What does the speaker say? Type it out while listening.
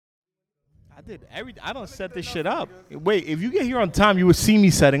I don't set this shit up. Wait, if you get here on time, you would see me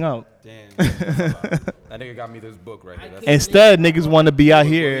setting up. Damn. That nigga got me this book right here. Instead, nniggas want to be out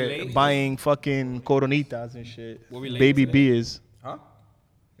here buying fucking coronitas and shit. Baby beers. Huh?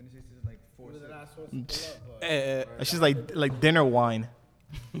 It's just like dinner wine.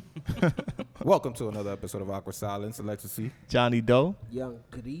 Welcome to another episode of Awkward Silence. Alexis C. Johnny Doe. Young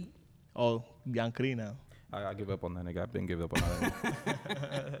Kri. Oh, Young Kri now. I give up on that nigga. I've been giving up on that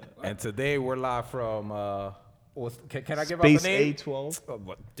nigga. And today we're live from, can I give out the Space name? A12. Oh,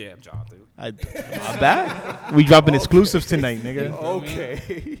 what? Damn, John, dude. I bet. We dropping exclusives tonight, nigga.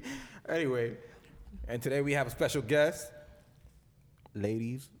 Okay. Anyway, and today we have a special guest.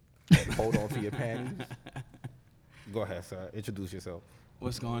 Ladies, hold on to your panties. Go ahead, sir. Introduce yourself.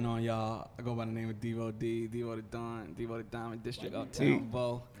 What's going on, y'all? I go by the name of Devo D, Devo the Don, Devo the Diamond District, Uptown,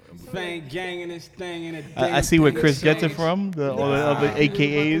 Bo. Fang gang in this thing in a I see where Chris gets it from. All the other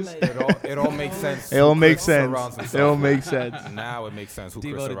AKAs. It all makes sense. It all who makes Chris sense. surrounds himself It all with. makes sense. Now it makes sense who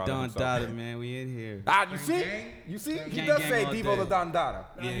Chris Devo the surrounds Don himself Dada, with. man. We in here. Ah, you see? You see? He Gang, does gang say all Devo day. the Don Dada.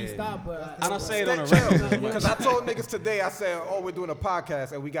 Yeah. Stop, but I don't say it on the Stay record. chill. Because I told niggas today, I said, oh, we're doing a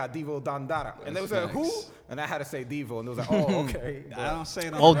podcast and we got Devo Don Dada. And they was like, who? And I had to say Devo. And they was like, oh, okay. I don't say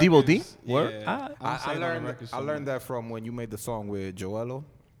it on Oh, the Devo D? records. Word? Yeah. I learned that from when you made the song with Joello.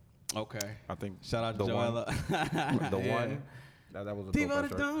 Okay. I think Shout out the to one. Joella. The Yeah. one. That was a dope Devo ass the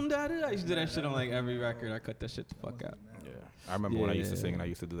record. Don Dada. I used to do that shit on like every record. I cut that shit the fuck out. Yeah. I remember when I used to Yeah. sing and I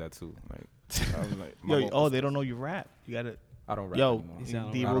used to do that too. Like, I was like, my Yo, vocals- they don't know you rap. You gotta. I don't rap Yo, anymore. He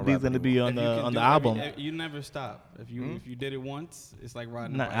sound- Devo I don't D's rap gonna be anymore. on If you can the do album. you never stop. If you did it once, it's like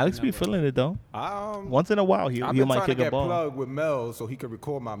riding. Nah, a bike. Alex You be never- feeling it though. Once in a while, he I've been might trying to kick a get ball. plugged with Mel so he could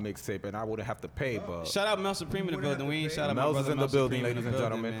record my mixtape and I wouldn't have to pay. But Shout out Mel Supreme in the building. We ain't shout out my Mel's brother is in the Mel building, Supreme in ladies the and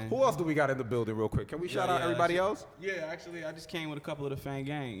building, gentlemen. man. Who else do we got in the building, real quick? Can we shout out everybody else? Yeah, actually, I just came with a couple of the Fang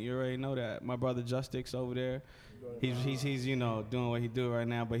gang. You already know that. My brother Justix over there. He's you know doing what he do right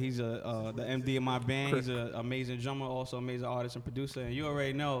now, but he's the MD of my band. He's an amazing drummer, also amazing artist and producer. And you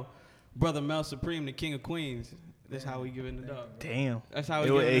already know, brother Mel Supreme, the King of Queens. That's how we giving it up. Damn. That's how we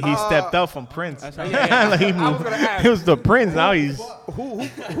He giving it up. stepped up from Prince. That's how Like, he I was moved. gonna ask. It was the Prince. Now he's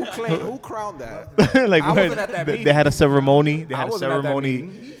Who crowned that? like I what? wasn't at that They meeting. had a ceremony. They I had a wasn't at that ceremony.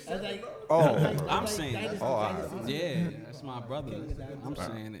 meeting. Oh, I'm saying it. oh, Yeah, that's my brother. I'm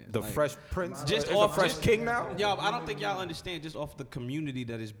saying it. the Like, Fresh Prince, just is off the Fresh just- King now. Yo, I don't think y'all understand just off the community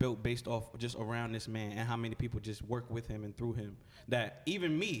that is built based off just around this man and how many people just work with him and through him. That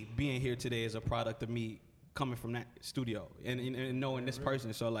even me being here today is a product of me coming from that studio and knowing this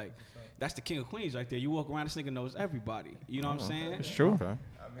person. So like, that's the King of Queens right there. You walk around, this nigga knows everybody. You know what I'm saying? It's true. Okay.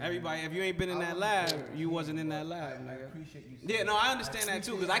 Everybody, if you ain't been in that lab, you wasn't in that lab, nigga. Yeah, no, I understand that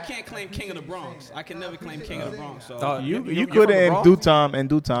too, because I can't claim King of the Bronx. I can never claim King of the Bronx. So You you're could from the in Bronx? due time. In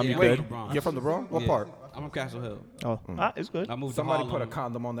due time, Yeah, you I'm from could. the Bronx. You're from the Bronx? What Yeah. part? I'm from Castle Hill. Oh, it's good. I moved Somebody to put a Harlem.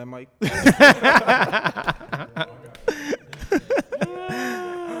 condom on that mic.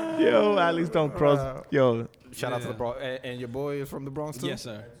 Yo, at least don't cross. Yo, Shout out to the Bronx. And your boy is from the Bronx too? Yes,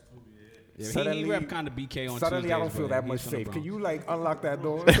 sir. Yeah, Suddenly- he rep kind of BK on Suddenly I don't Tuesdays, feel but that he's much from the safe. Can Bronx. you like unlock that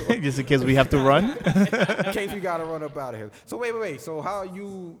door? just in case we have to run. In case we gotta run up out of here. So wait. So how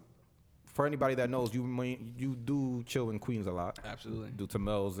you? For anybody that knows, you do chill in Queens a lot. Absolutely. Due to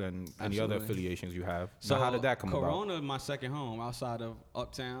Mel's and any other Absolutely. affiliations you have. So Now, how did that come about? Corona, my second home outside of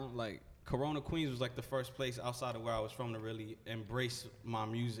Uptown. Like Corona, Queens was like the first place outside of where I was from to really embrace my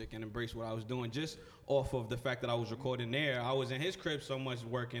music and embrace what I was doing. Just off of the fact that I was recording there, I was in his crib so much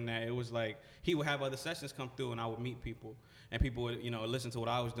working that it was like he would have other sessions come through and I would meet people. And people would, listen to what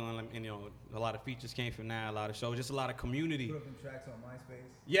I was doing. And, a lot of features came from that, a lot of shows, just a lot of community. Put up them tracks on MySpace.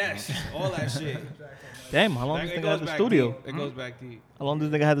 Yes, all that shit. Damn, how long Like, does it this nigga goes have the back studio? deep. It goes back deep. How long does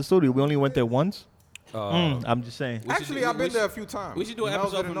this nigga have the studio? We only went there once. I'm just saying. We should Actually, do- I've we been there a should- few times. We should do an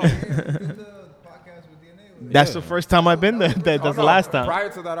Mel's episode didn't from know. there. Did the podcast with DNA. That's the first time I've been there. That's Oh, the no, last time. Prior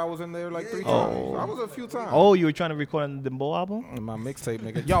to that, I was in there like 3 times. I was a few times. Oh, you were trying to record on the Dimbo album? My mixtape,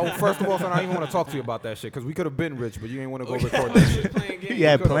 nigga. Yo, first of all, son, I don't even want to talk to you about that shit because we could have been rich, but you ain't want to go record that shit. Playing games.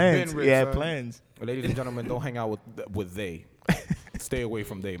 Yeah, could've plans. been rich, Yeah, son. plans. Ladies and gentlemen, don't hang out with they. Stay away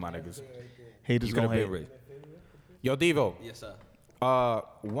from they, my niggas. Haters You could have gonna been hate. rich. Yo, Devo. Yes, sir.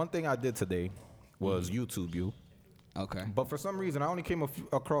 One thing I did today was YouTube you, Okay. but for some reason I only came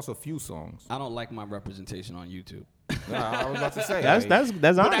across a few songs. I don't like my representation on YouTube. Nah, I was about to say That's like, honest. But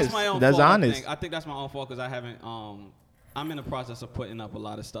that's my own That's fault. honest. I think that's my own fault because I haven't. I'm in the process of putting up a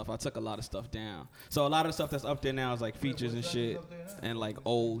lot of stuff. I took a lot of stuff down. So a lot of the stuff that's up there now is like features and shit and like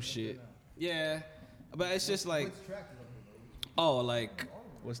old shit. Yeah, but it's just like, oh, like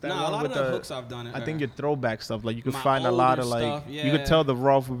What's that Nah, one a lot with of the the hooks I've done. I think your throwback stuff. Like you could My find a lot older of like stuff, you yeah. could tell the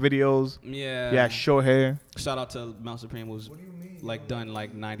raw videos. Yeah. Yeah, short hair. Shout out to Mel Supreme, who's like done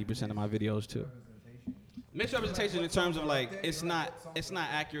like 90% of my videos too. Mixed representation in terms of like it's not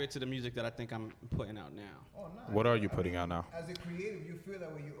accurate to the music that I think I'm putting out now. Oh, no. What are you putting out now? As a creative, you feel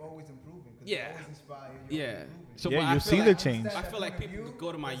that way. You're always improving. 'Cause Yeah. You're always inspired. You're Yeah. always improving. So Yeah, but I you feel see like, the change. I feel like people could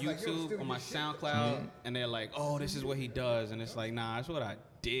go to my It's like, yo, YouTube still or my your shit. SoundCloud and they're like, "Oh, this is what he does," and it's like, "Nah, that's what I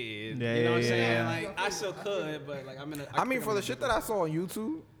did." Yeah, you know what I'm yeah, saying? yeah. Like I still could, but like I'm in. I mean, for the shit that I saw on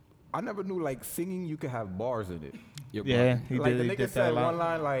YouTube, I never knew like singing you could have bars in it. Yeah, he Like did. the He nigga did that said a lot. one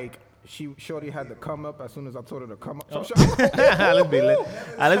line like shorty had to come up as soon as I told her to come up. Oh. Some shit.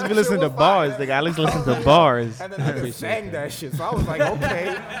 Alex be listening to bars. Like Alex listens to bars. And then nigga sang that shit. So I was like,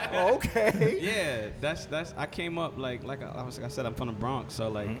 okay. Yeah, that's. I came up like I said, I'm from the Bronx, so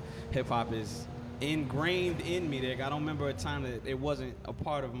like hip hop is ingrained in me. Like I don't remember a time that it wasn't a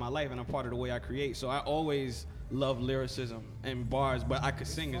part of my life and a part of the way I create. So I always loved lyricism and bars, but I could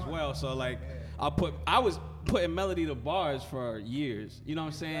sing as well. So like I was putting melody to bars for years. You know what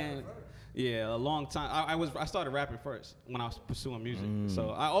I'm saying? Yeah, a long time. I started rapping first when I was pursuing music. So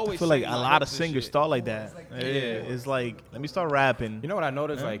I I always feel like sang a my lot of hooks and singers shit. start like that. Yeah, it's like let me start rapping. You know what I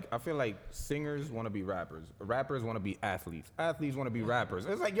noticed? Like, I feel like singers want to be rappers. Rappers want to be athletes. Athletes want to be rappers.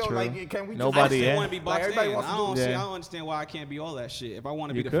 It's like, yo, True. like, can we Nobody, I still yeah. want to be boxed everybody in. wants to I don't do- see. Yeah. I don't understand why I can't be all that shit. If I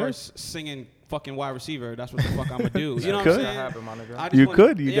want to be You the could. first singing fucking wide receiver, that's what the fuck I'm gonna do. You know what could. I'm That saying? happen, my nigga. I just You wanna-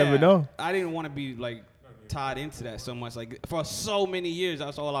 could. You never know. I didn't want to be like tied into that so much. Like for so many years,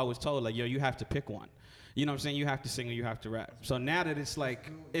 that's all I was told. Like, yo, you have to pick one. You know what I'm saying? You have to sing or you have to rap. So now that it's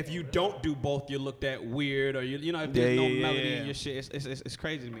like, if you don't do both, you're looked at weird, or you know, if there's no melody in your shit, it's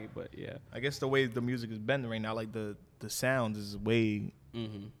crazy to me. But yeah, I guess the way the music is bending right now, like the sounds is way.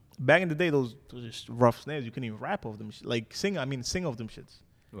 mm-hmm. Back in the day, those just rough snares, you couldn't even rap over them. Like sing off them shits.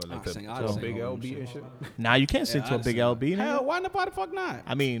 What, I'll like the sing- I'll to a sing big all them LB and shit? Now you can't sing to a big LB. Hell, Nigga. why the fuck not?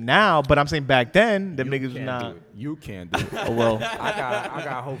 I mean now, but I'm saying back then, them You niggas was can't not. do it. You can't do it. Oh well. I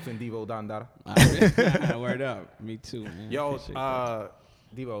got hopes in Devo Dandara. Word up. Me too, man. Yo, Appreciate that.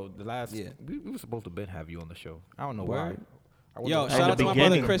 Devo, the last Yeah. we were supposed to have you on the show. I don't know Word. why. I wonder Yo, if- shout the out to my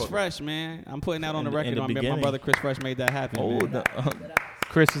beginning. brother Chris Fresh, man. I'm putting that on the In record. the My beginning. brother Chris Fresh made that happen. Oh, man.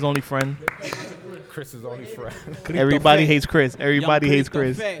 Chris' only friend. Chris is only friend. Everybody hates Chris. Young Everybody hates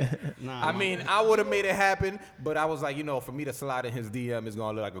Chris. Nah, I mean, I would have made it happen, but I was like, for me to slide in his DM is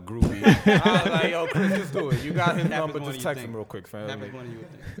gonna look like a groupie. I was like, yo, Chris, just do it. You got his Happens number, more just than you text him think. real quick, fam. happens more than you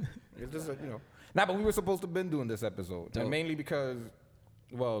would think. It's just, Nah, but we were supposed to been doing this episode, Dope. and mainly because,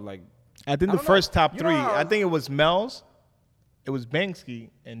 well, like, I think I the don't first know. top You three. know how- I think it was Mel's. It was Banksy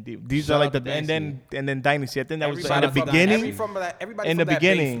and these Shout are like out the to and then Dynasty. I think that was in everybody the from that- beginning. everybody In from the that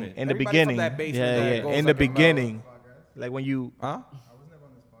beginning. basement. In the Everybody from beginning. that basement Yeah, that yeah. goes In the like a Mel. beginning. Like when you I Huh? was never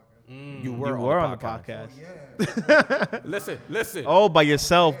on this podcast. You you were, were on the podcast. Yeah. Listen. Oh, by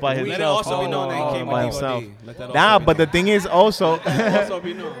yourself, by Let it himself. also be known that he came by on himself. DVD. Let that Nah, also be but the known. thing is also also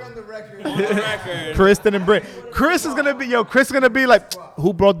be known. On the record. On the record. Kristen and Britt. Chris is gonna be like,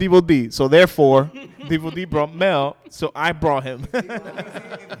 who brought Devo D? So therefore, Devo D brought Mel, so I brought him. If Devo's here,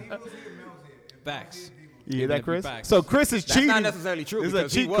 Mel's here. If Facts. You hear that, Chris? Facts. So Chris is That's cheating. not necessarily true. This is a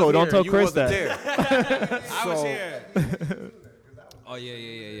because he cheat was code. Don't here tell and you Chris wasn't that. there. I was So- here. Oh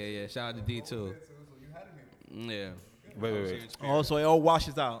yeah. Shout out to D too. Yeah. Wait. Oh, so it all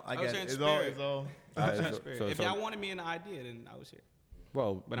washes out. I I was get here it. in It's all. spirit. It's all. If y'all wanted me in the idea, then I was here.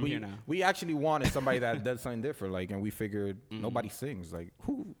 Well, But I'm here now. We actually wanted somebody that does something different, like, and we figured nobody sings. Like,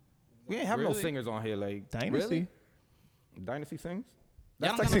 who? We ain't have no Really? singers on here. Like, Dynasty. Dynasty sings. Y'all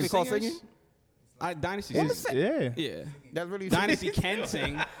That's don't have no technically called singers? singing. Dynasty It's- sings. yeah. Yeah. That's really Dynasty can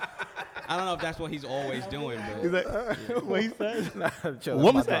sing. I don't know if that's what he's always doing, but He's like, what he said? Chill,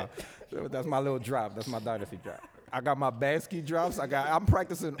 What that's was my drop. That's my little drop. That's my Dynasty drop. I got my Bansky drops. I'm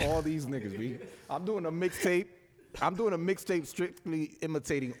practicing all these niggas. B. I'm doing a mixtape. Strictly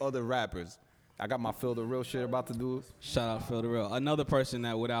imitating other rappers. I got my Phil the Real shit about to do. shout out Phil the Real. Another person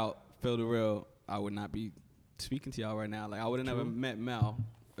that without Phil the Real, I would not be speaking to y'all right now. Like I would have never met Mel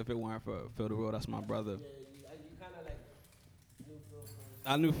if it weren't for Phil the Real. That's my brother.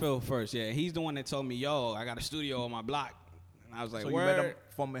 I knew Phil first. Yeah, he's the one that told me, "Yo, I got a studio on my block." And I was like, So you "Word." met him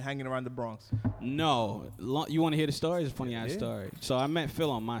from hanging around the Bronx. No, you want to hear the story? It's a funny ass story. So I met Phil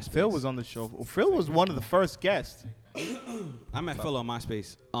on MySpace. Phil was on the show. Phil was one of the first guests. I met Phil on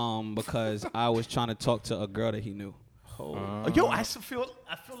MySpace because I was trying to talk to a girl that he knew. Yo, I feel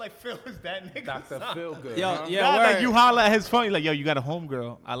like Phil is that nigga. Dr. Phil Good. Yo, huh? yeah, Nah, word. like you holler at his phone, you're like, yo, you got a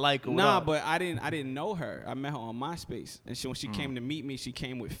homegirl. I like her. What Nah, up? but I didn't know her. I met her on MySpace, and when she came to meet me, she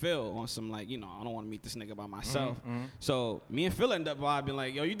came with Phil on some like, I don't want to meet this nigga by myself. So me and Phil ended up vibing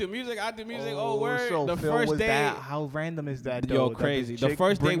like, yo, you do music, I do music. Oh, word. So The Phil first was day, that, how random is that? Though, yo, that crazy. the The chick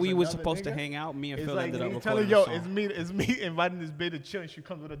first day brings we was another supposed to nigga? hang out, me and It's Phil like ended up nigga recording telling, a yo, song. it's me inviting this bitch to chill, and she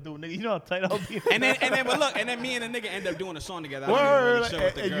comes with a dude, nigga. You know how tight I'll be. And then, but look, and then me and the nigga end up doing a song together. I don't even Word, really chill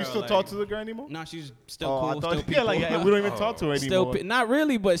with the and girl, you still like, talk to the girl anymore? Nah, she's still Oh, cool. I thought, Still yeah, people. like yeah, we don't even talk to her Still, anymore. not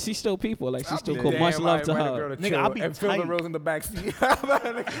really, but she's still people. Like she's still cool. Damn, Much love to I invite a girl her. to Nigga, chill I'll be and Phil the tight. Rose in the backseat.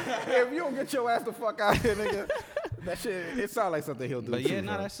 If you don't get your ass the fuck out of here, nigga, that shit, it sounds like something he'll do. But too, yeah,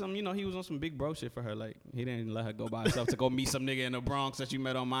 nah, bro. that's some. He was on some big bro shit for her. Like he didn't let her go by herself to go meet some nigga in the Bronx that you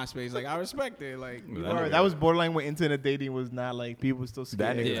met on MySpace. Like I respect it. Like Word, that was borderline when internet dating was not like people still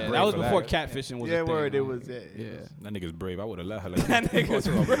scared. That nigga's yeah, brave that was for before that. catfishing was Yeah, a thing. word, it like, was it. Yeah. That nigga's brave. I would have let her. Like, That nigga's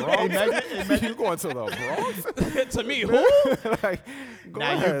you going to the Bronx? Imagine, You going to the Bronx? To me, who? Like, go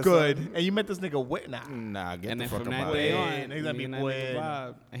nah, ahead, you good. son. And you met this nigga with nah. Nah, get And the then fuck from up that out day here. on, Niggas me gotta be and that nigga weird.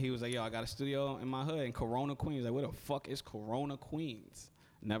 vibe. And he was like, yo, I got a studio in my hood in Corona, Queens. Like, where the fuck is Corona, Queens?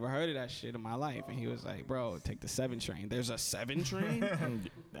 Never heard of that shit in my life. And he was like, bro, take the 7 train. There's a 7 train?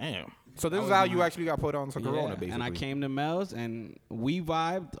 Damn. So this That is was how you mine. actually got put on to Corona, basically. And I came to Mel's and we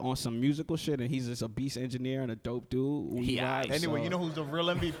vibed on some musical shit. And he's just a beast engineer and a dope dude. We vibed, Anyway, so- you know who's the real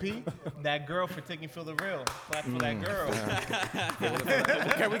MVP? That girl for taking Phil the real. Clap for that girl.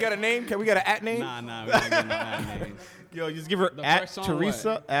 Can we get a name? Can we get an at name? Nah, we're not getting no ad names. Yo, just give her The at first song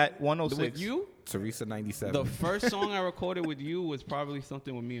Teresa at 106. With you? Teresa 97. The first song I recorded with you was probably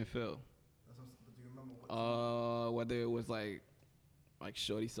something with me and Phil. Whether it was like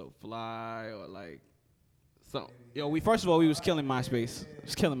Shorty So Fly or like so. Yo, we was killing MySpace.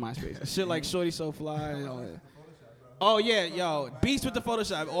 Just killing MySpace. Shit like Shorty So Fly. And all that. Oh yeah, yo, beast with the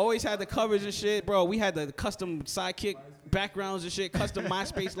Photoshop. Always had the covers and shit, bro. We had the custom sidekick backgrounds and shit, custom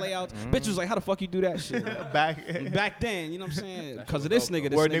MySpace layouts. Bitch was like, how the fuck you do that shit? Back then, you know what I'm saying? Because of this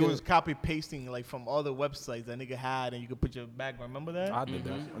nigga. Where nigga was copy pasting like from other websites that nigga had, and you could put your background. Remember that? I did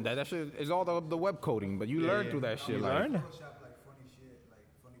that. That shit is all the web coding, but you learn through that shit. You like, learn.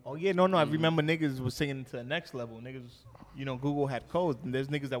 Oh yeah, no, I remember niggas was singing to the next level. Niggas, Google had codes, and there's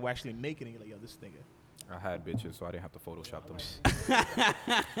niggas that were actually making it. You're like, yo, this nigga. I had bitches, so I didn't have to Photoshop them.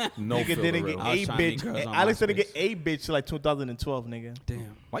 No Nigga filter, didn't really. get I was a trying to meet girls bitch. on Alex didn't MySpace. get a bitch till like 2012, nigga.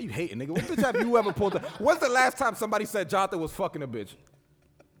 Damn. Why you hating, nigga? What bitch have you ever pulled up? When's the last time somebody said Jonathan was fucking a bitch?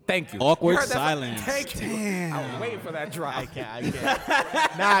 Thank you. Awkward You heard that? silence. Thank you. I was waiting for that drop. I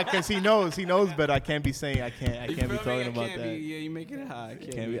can't. Nah, cause he knows better. I can't be saying I can't be talking about that. Yeah, you making it high. I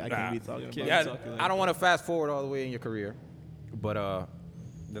can't be talking about Yeah, that. I don't want to fast forward all the way in your career, but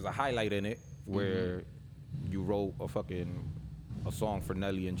there's a highlight in it where you wrote a song for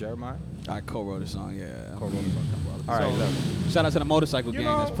Nelly and Jeremiah. I co-wrote a song, yeah. Co-wrote a song. All right, look. Shout out to the motorcycle gang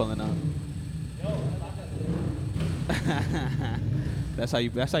that's pulling up. That's how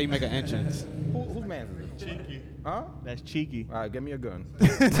you make an entrance. Whose man is it? Cheeky. Huh? That's cheeky. All right, give me a gun.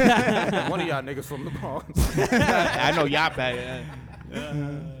 One of y'all niggas from the Bronx. I know y'all bad.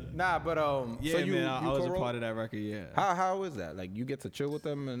 Nah, but Yeah, so you, man, I you was a co-wrote? part of that record, yeah. How is that? Like you get to chill with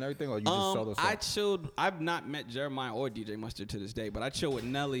them and everything, or you just sell the I song? chilled. I've not met Jeremiah or DJ Mustard to this day, but I chilled with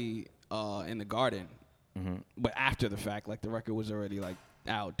Nelly in the garden. But after the fact, like the record was already like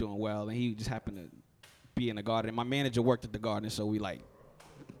out doing well, and he just happened to be in the garden. My manager worked at the garden, so we like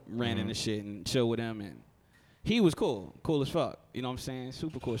ran into shit and chilled with him, and he was cool as fuck. You know what I'm saying?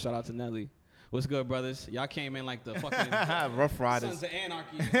 Super cool. Shout out to Nelly. What's good, brothers? Y'all came in like the fucking Rough Riders. Sons of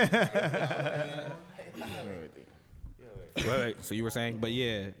Anarchy. Wait, so you were saying? But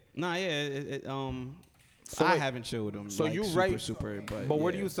yeah, So I wait, haven't chilled with them. so like, you super, write- super, But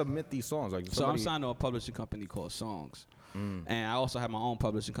where do yeah. you submit these songs? Like So I'm somebody- signed to a publishing company called Songs, and I also have my own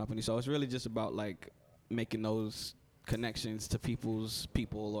publishing company. So it's really just about like making those connections to people's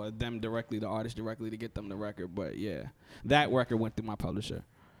people or them directly, the artist directly, to get them the record. But yeah, that record went through my publisher.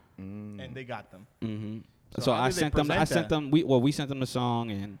 And they got them. Mm-hmm. So So how I did they sent them. present I sent that? them. We sent them the song,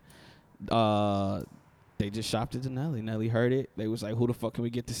 and they just shopped it to Nelly. Nelly heard it. They was like, "Who the fuck can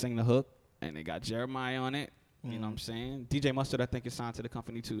we get to sing the hook?" And they got Jeremiah on it. You know what I'm saying? DJ Mustard, I think, is signed to the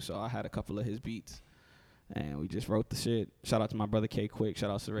company too. So I had a couple of his beats, and we just wrote the shit. Shout out to my brother K Quick.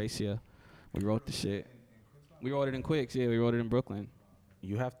 Shout out to Seracia. We wrote the shit. We wrote it in Quicks. Yeah, we wrote it in Brooklyn.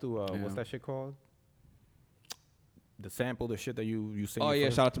 You have to. Yeah. What's that shit called? the sample, the shit that you sing. Oh it yeah,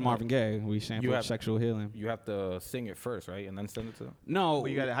 first? shout out to Marvin Gaye. We sampled have- Sexual Healing. You have to sing it first, right, and then send it to them. No,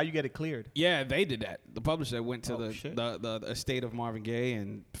 But you got how you get it cleared? yeah, they did that. The publisher went to Oh, the, shit. the estate of Marvin Gaye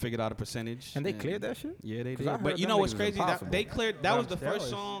and figured out a percentage. And they cleared that shit. Yeah, they 'Cause did. I heard But you them know what's niggas crazy? That impossible. they cleared. That was the first Steroids.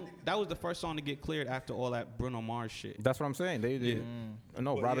 song. That was the first song to get cleared after all that Bruno Mars shit. That's what I'm saying. They did.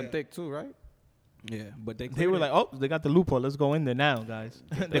 No, Robin Thicke too, right? Yeah, but they They were like, oh, they got the loophole. Let's go in there now, guys.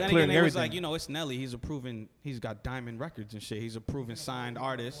 But They're then clearing again, it was everything. like, you know, it's Nelly. He's got Diamond Records and shit. He's a proven signed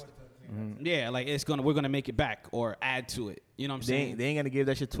artist. Yeah, like we're gonna make it back or add to it. You know what I'm they saying? ain't gonna give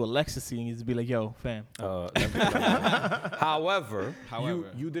that shit to Alexis and just be like, yo, fam. However,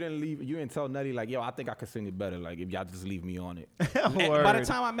 However. you didn't tell Nelly like, yo, I think I could sing it better. Like if y'all just leave me on it. And by the Word.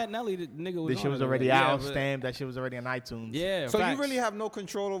 time I met Nelly, the nigga was This shit on was it already Yeah, out, but- stamped. That shit was already on iTunes. Yeah. So facts. you really have no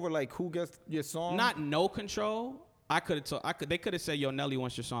control over like who gets your song. Not no control. They could have said, "Yo, Nelly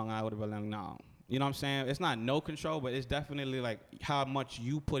wants your song." I would have been like, "No." You know what I'm saying? It's not no control, but it's definitely like how much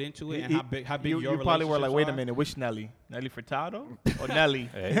you put into it and how big you your probably were like, wait a relationships minute, which Nelly? Nelly Furtado or Nelly?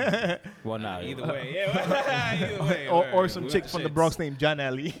 Hey. Well, nah. are. Either way, yeah. Either way, or word. some We chick with from the shits. Bronx named John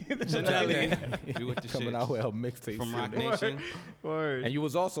Ellie. John Ellie. We with the Coming shits. out with a mixtape From shit. Rock Nation. Word. And you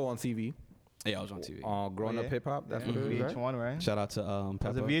was also on TV, Yeah, I was on TV. Growing Oh, Up yeah? Hip Hop. That's what it is, right? VH1, right? Shout out to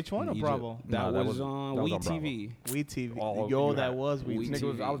Pepper. Was it VH1 in or Egypt. Bravo? That, Nah, was on that was We on Bravo. TV. We TV. Oh, Yo, you that had- was We We TV.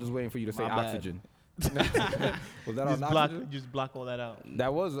 Nigga, I was just waiting for you to say My bad. Oxygen. Was that Just on block, Oxygen? just block all that out.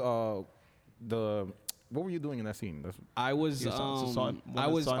 That was the. What were you doing in that scene? I was He was on Salt- one I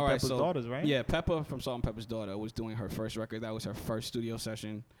of was Salt and all right, Pepper's so, daughters, right? Yeah, Pepper from Salt and Pepper's Daughter was doing her first record. That was her first studio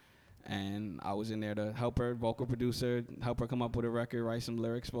session, and I was in there to help her, vocal producer, help her come up with a record, write some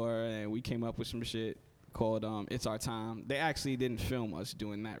lyrics for her, and we came up with some shit called "It's Our Time." They actually didn't film us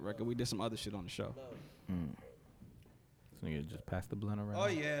doing that record. We did some other shit on the show. So you just pass the blunt around. Oh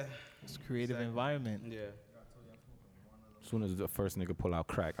yeah, It's creative environment. yeah. As soon as the first nigga pull out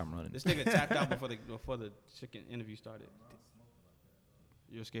crack, I'm running. This nigga tapped out before the chicken interview started.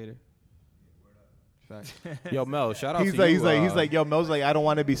 You're a skater. Fact. Yo, Mel, shout out He's to like, you. he's like, yo, Mel's like, I don't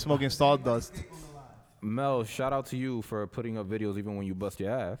want to be smoking sawdust. Mel, shout out to you for putting up videos even when you bust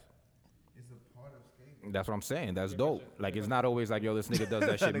your ass. It's a part of skating. That's what I'm saying. That's dope. Like it's not always like, yo, this nigga does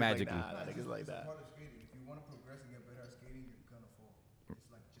that shit magically. That nigga's like that. Part of skating. If you want to progress and get better at skating, you're gonna fall.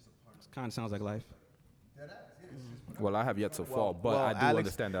 It's like just a part of it. Kind of sounds like life. That ass, yeah, it's just Well, I have yet to fall, but I do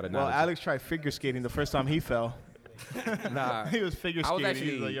understand that Well, analogy. Alex tried figure skating the first time he fell. Nah, He was figure I was skating.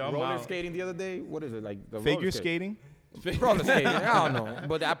 actually He's like, yo, I'm roller out. skating the other day. What is it like? The Figure roller skate- skating? Roller skating. I don't know,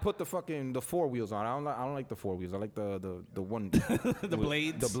 but I put the 4 wheels on. I don't like the 4 wheels. I like the one The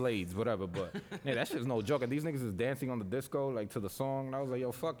blades. The blades, whatever. But yeah, that shit's no joke. And these niggas is dancing on the disco like to the song. And I was like,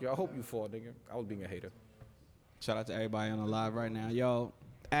 yo, fuck you. I hope you fall, nigga. I was being a hater. Shout out to everybody on the live right now. Yo,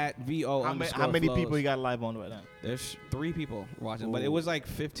 at VO How many flows. people you got live on right now? There's 3 people watching, but it was like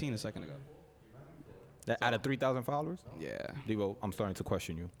 15 a second ago. Out of 3,000 followers, Yeah. Devo, I'm starting to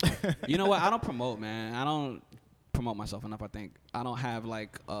question you. You know what? I don't promote, man. I don't promote myself enough, I think. I don't have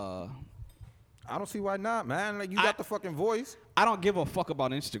like I don't see why not, man. Like you got the fucking voice. I don't give a fuck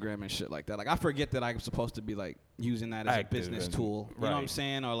about Instagram and shit like that. Like I forget that I'm supposed to be like using that as Active a business and- tool. You know what I'm right.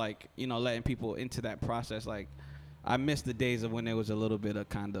 saying? Or like, you know, letting people into that process. Like I miss the days of when there was a little bit of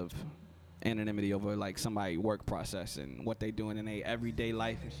kind of anonymity over like somebody's work process and what they doing in their everyday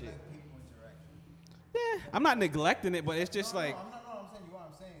life and shit. Yeah, I'm not neglecting it, but it's just like I'm saying you are.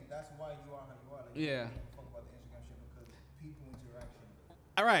 I'm saying that's why you are how you are. Like, Yeah. You don't fuck about the Instagram shit because people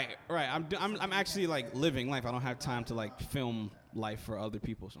interaction. all right. I'm actually like living life. I don't have time to like film life for other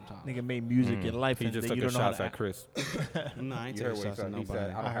people sometimes. Nigga made music in life He and just then took you his don't know how shots to at act. Chris. No, I ain't You taking heard what he shots at said. He nobody. said,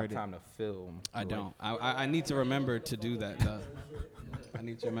 I don't have heard it. time to film. I don't. I need to remember to do that. Though. I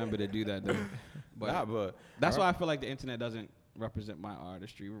need to remember to do that though. But Nah, but that's why I feel like the internet doesn't represent my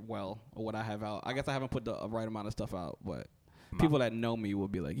artistry well or what I have out. I guess I haven't put the right amount of stuff out, but people that know me will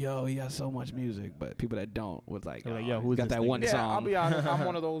be like, "Yo, he got so much music," but people that don't was like, They're like, "Yo, yo, you who's got this that nigga?" one yeah, song." I'll be honest. I'm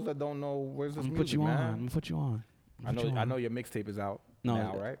one of those that don't know where's this I'm gonna music, put you man. on. I'm gonna put you on. I know your mixtape is out No,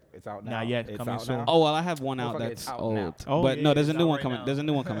 now, right? It's out now. Not yet, It's coming out soon. now? Oh well, I have one out Motherfucker, that's it's out old. now. Oh, But yeah, no, there's a it's new out one right coming. now. There's a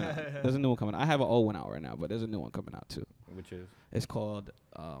new one coming out. There's a new one coming out. I have an old one out right now, but there's a new one coming out too. Which is It's called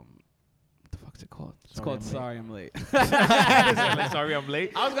what the fuck's it called? It's Sorry, called I'm late. Sorry I'm Late. Sorry, I'm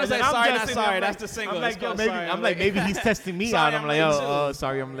late. I was gonna And say then I'm sorry, not guessing, sorry. I'm That's like- the single. I'm It's like, yo, called maybe, Sorry, I'm like, Late. maybe he's testing me Sorry, out. I'm I'm like, late, yo, too.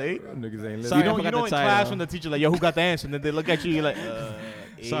 sorry, I'm late. niggas ain't Sorry, You I know, forgot in the class title. when the teacher like, yo, who got the answer? And then they look at you, you're like,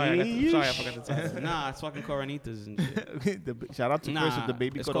 Sorry, I Ish. forgot the title. Nah, it's fucking Coronitas and shit. Shout out to Chris Nah, with the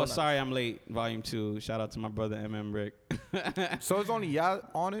baby it's Corona. called Sorry I'm Late, Volume 2. Shout out to my brother MM Rick. So it's only y'all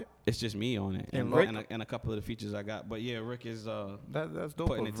on it. It's just me on it, And and, Rick? and a couple of the features I got. But yeah, Rick is That's dope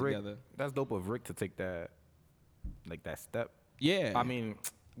putting of it Rick. together. That's dope of Rick to take that like that step. Yeah. I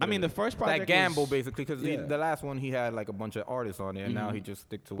mean, the first project that gamble was- basically, because yeah. the last one he had like a bunch of artists on there, and now he just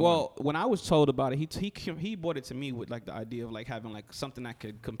stick to one. Well, when I was told about it, he brought it to me with like the idea of like having like something that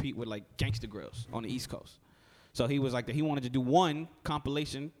could compete with like Gangsta Grills on the East Coast. So he was like that he wanted to do one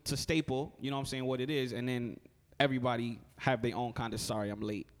compilation to staple, you know what I'm saying, what it is, and then everybody have their own kind of Sorry I'm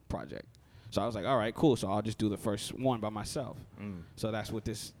Late project. So I was like, all right, cool. So I'll just do the first one by myself. So that's what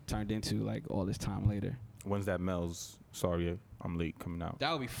this turned into like all this time later. When's that Mel's Sorry I'm Late coming out?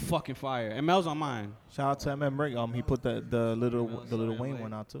 That would be fucking fire. And Mel's on mine. Shout out to MM Rick. He put the little Wayne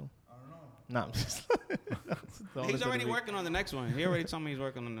one out too. Nah, I'm just He's already working on the next one. He already told me he's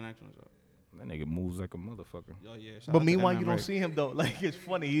working on the next one. So. That nigga moves like a motherfucker. Oh, yeah. But meanwhile, you don't see him though. Like it's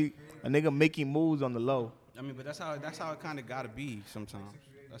funny, a nigga making moves on the low. I mean, but that's how it kind of gotta be sometimes.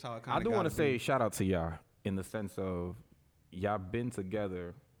 That's how it kind I of. do want to say shout out to y'all in the sense of y'all been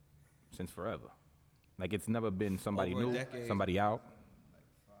together since forever. Like it's never been somebody Over a new, decade. somebody out.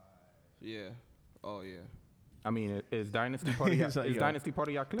 Yeah. Oh yeah. I mean, is Dynasty part of y'all? He's like, Is yo. Dynasty part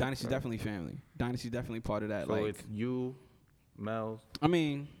of y'all clique? Dynasty's right? definitely family. Dynasty's definitely part of that. So like, it's you, Mel's. I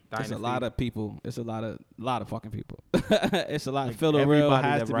mean, it's Dynasty. a lot of people. It's a lot of fucking people. It's a lot. Like Phil Real Everybody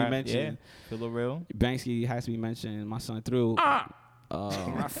has that to rap, be mentioned. Yeah. Phil Real. Banksy has to be mentioned. My son through. Shout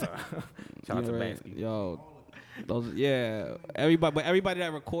out to Right. Banksy. Yo, those everybody, but everybody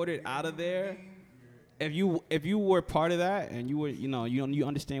that recorded out of there, if you were part of that and you were you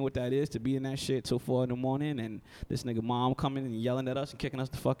understand what that is to be in that shit till 4 a.m. and this nigga mom coming and yelling at us and kicking us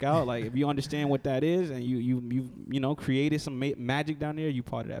the fuck out, like if you understand what that is and you created some magic down there, you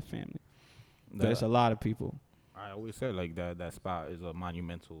part of that family. There's a lot of people. I always said like that spot is a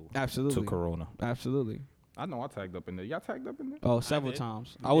monumental Absolutely. to Corona. Absolutely. I know I tagged up in there. Y'all tagged up in there? Oh, several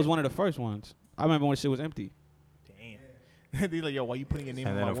times. I was one of the first ones. I remember when shit was empty. Damn. They like, yo, why you putting your name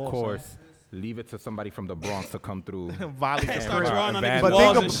And on then my of wall? course, leave it to somebody from the Bronx to come through. Violate Start drawing on Bad niggas' But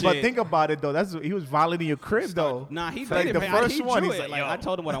walls think and But shit. think about it though. He was violating your crib though. Nah, he Like did the it. first He one, drew he's it. like, Like I yo.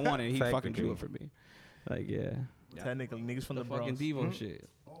 told him what I wanted, and he fucking Technically. drew it for me. Like yeah, Technically, niggas from the fucking Bronx. Devo shit.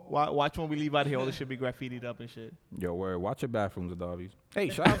 Watch when we leave out here, all this shit be graffitied up and shit. Yo, word. Watch your bathrooms, Adovis. Hey,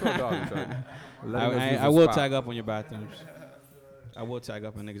 shout out to Adovis. son. Letting us use I the will spot. tag up on your bathrooms. I will tag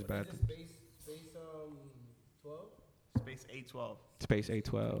up on niggas' bathrooms. Space 812. Space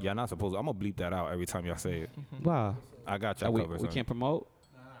 812. Y'all not supposed to. I'm going to bleep that out every time y'all say it. Wow. I got y'all we covered. we son. can't promote.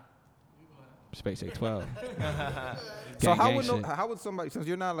 Space 812. So Gang, how gang would shit. how would somebody, since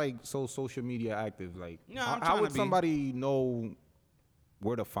you're not like so social media active, like No, I'm how tryna would be. somebody know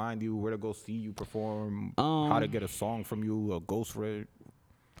where to find you, where to go see you perform, how to get a song from you, a ghostwriter?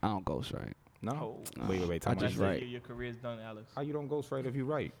 I don't ghostwrite. No. Oh. Wait. I Time just out. write. Your career's done, Alex. How you don't ghostwrite if you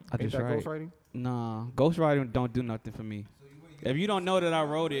write? I Ain't just that write. ghostwriting? Nah, ghostwriting don't do nothing for me. If you don't know that I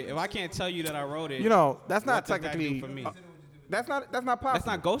wrote it, if I can't tell you that I wrote it, You know, that's what not does that do technically for me? That's not possible. That's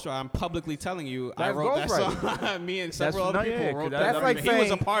not ghostwriting. I'm publicly telling you I That's wrote that ghostwriting. song. Me and several That's- other no, people yeah, wrote 'cause that. that's I like mean, he was a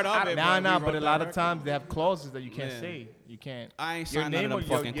saying- part of it. Nah, but we but wrote a lot that of times they have clauses that you can't Yeah. say. You can't. I ain't Your signed none name of or them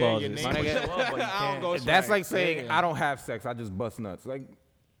your- fucking yeah, your clauses. name My will nigga, show up, but you I don't can't. ghostwrite. That's like saying Yeah. I don't have sex, I just bust nuts. Like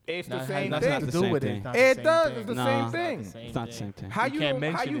it's the Nah, same has thing. nothing That's not to the do same with thing. it. Not the It same does. thing. It's the Nah. same It's not thing. the same It's not the thing. same thing. How You you can't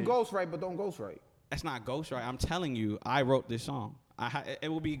don't, how mention you it. ghostwrite but don't ghostwrite? That's not ghostwrite. I'm telling you, I wrote this song. It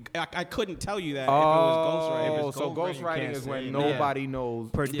will be. I couldn't tell you that if it was ghostwrite. Oh, it's so ghostwriting, you ghostwriting can't is say when it. nobody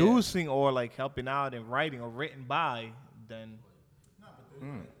knows. Producing or like helping out and writing or written by, then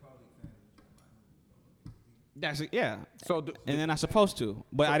That's yeah. So Mm-hmm. And then I'm supposed to,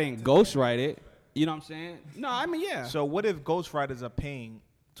 but I didn't ghostwrite it. You know what I'm saying? No, I mean yeah. So what if ghostwriters are paying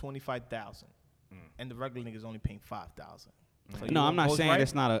 $25,000 and the regular niggas only paying $5,000? So you No, I'm want not saying ghostwrite?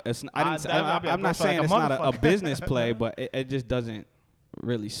 it's not a. It's, I didn't. I'd be a I'm not ghostwriter like saying a it's not a motherfucker. business play, but it just doesn't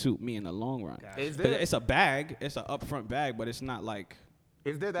really suit me in the long run. Is But there, it's a bag. It's an upfront bag, but it's not like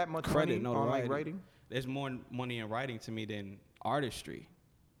is there that much credit. money on like Notoriety. writing? There's more money in writing to me than artistry.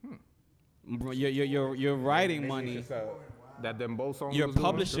 Bro, your writing money. That them both songs. Your was doing?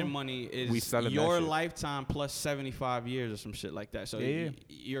 publishing money We is selling that your shit. lifetime plus 75 years or some shit like that. So Yeah.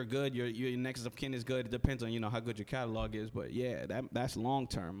 you're good. Your next of kin is good. It depends on how good your catalog is, but yeah, that's long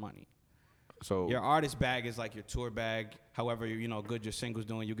term money. So Your artist bag is like your tour bag. However, good your singles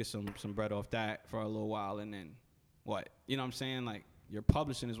doing, you get some bread off that for a little while, and then what? You know what I'm saying? Like your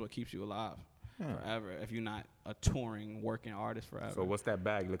publishing is what keeps you alive forever. If you're not a touring, working artist forever. So what's that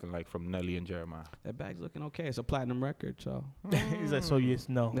bag looking like from Nelly and Jeremiah? That bag's looking okay. It's a platinum record, so He's like, so yes,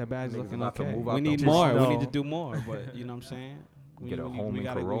 no. that bag's Niggas looking about to okay. move out We the need box. more. We No. need to do more, but you know what I'm saying? Get a home in we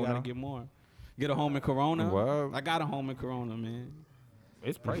gotta Corona? get more. Get a home in Corona. Well- I got a home in Corona, man.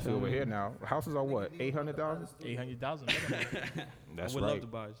 It's pricey over here now. Houses are what? 800,000. 800,000. That's I would right. love to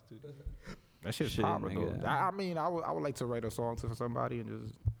buy it too. That shit's Shit, power, though. nigga. I mean, I would like to write a song to somebody and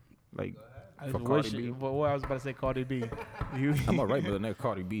just, like, I for just Cardi wish. B. What I was about to say, Cardi B. You, I'm gonna write the next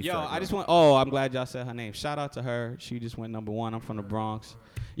Cardi B. Yo, track, I bro. just want. Oh, I'm glad y'all said her name. Shout out to her. She just went #1. I'm from the Bronx.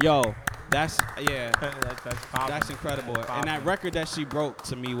 Yo, that's that's popping. that's incredible. That's And that popping. record that she broke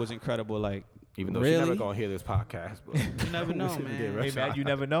to me was incredible. Like, Even though really? she's never gonna hear this podcast, but You never know, shouldn't man. get Hey rushed man, out. you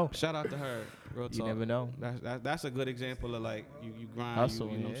never know. Shout out to her. Real talk. You never know. That's a good example of like you grind. Hustle,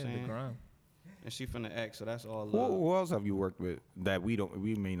 you know what I'm yeah, saying? the grind. And she from the X, so that's all Who, love. who else have you worked with that we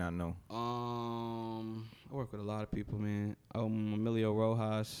may not know? I work with a lot of people, man. Emilio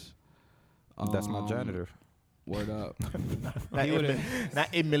Rojas. That's my janitor. Word up. Not, He would've-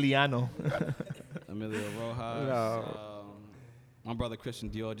 not Emiliano. Emilio Rojas. No. My brother Christian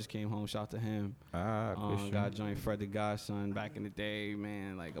Dior just came home. Shout out to him. Christian. Got joined Fred the Godson back in the day,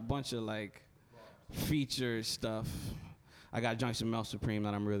 man. Like a bunch of like feature stuff. I got joints with Mel Supreme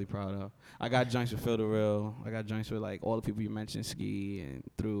that I'm really proud of. I got joints with Phil the Real. I got joints with like all the people you mentioned, Ski and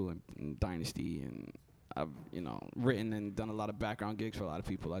Through and Dynasty, and I've written and done a lot of background gigs for a lot of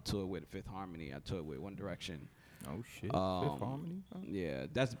people. I toured with Fifth Harmony. I toured with One Direction. Oh shit. Fifth Harmony. Huh? Yeah,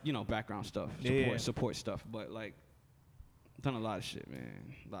 that's background stuff, Yeah. support stuff. But like, done a lot of shit,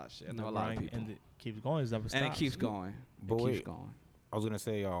 man. A lot of shit. I know a The lot of grind, people, and it keeps going. It never stops. and it keeps going. But It keeps wait. going. I was gonna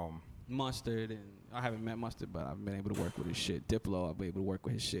say, Mustard, and I haven't met Mustard, but I've been able to work with his shit. Diplo, I've been able to work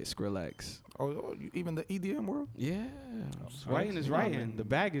with his shit. Skrillex. even the EDM world. Yeah, Skrillex writing is is writing. popping. The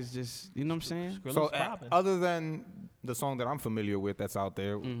bag is just, you know what I'm saying? Skrillex's So popping. other than the song that I'm familiar with that's out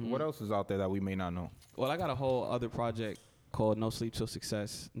there, Mhm. what else is out there that we may not know? Well, I got a whole other project called No Sleep Till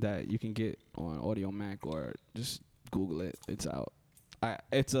Success that you can get on Audio Mac or just Google it. It's out.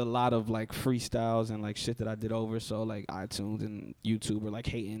 It's a lot of like freestyles and like shit that I did over. So like iTunes and YouTube are like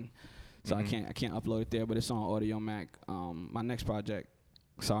hating. So I can't upload it there, but it's on Audio Mac. My next project,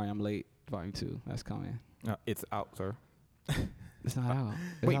 Sorry I'm Late, Volume 2, that's coming. It's out, sir. It's not out.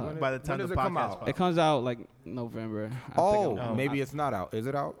 It's Wait, out. By the time when the does it come podcast out? pops. It comes out like November. I Oh, think I'm- maybe it's not out. Is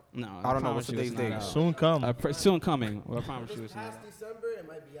it out? No, I don't know. promise What's you today's it's not date? out. Soon come. Soon coming. Well, I promise you it's not Past out. December, it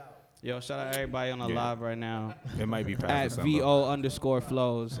might be out. Yo, shout out everybody on the Yeah. live right now. It might be At past December.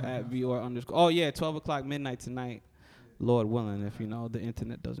 VO_flows. At VO_. Oh yeah, 12 o'clock midnight tonight. Lord willing, if the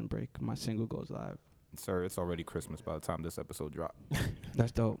internet doesn't break, my single goes live. Sir, it's already Christmas by the time this episode drops.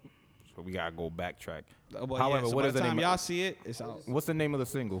 That's dope. So we gotta go backtrack. Well, However, so what by is the the time name? y'all see it, it's out. What's the name of the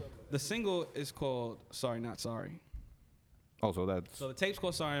single? The single is called Sorry Not Sorry. Oh, so that's So the tape's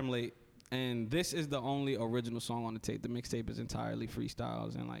called Sorry I'm Late, and this is the only original song on the tape. The mixtape is entirely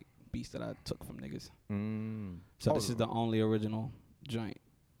freestyles and like beats that I took from niggas. So Oh, this is the only original joint.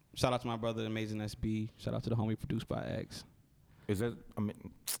 Shout out to my brother, Amazing SB. Shout out to the homie produced by X. Is that? I mean,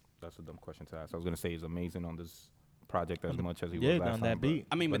 that's a dumb question to ask. I was gonna say he's amazing on this project as much as he Yeah, was last on time. that beat.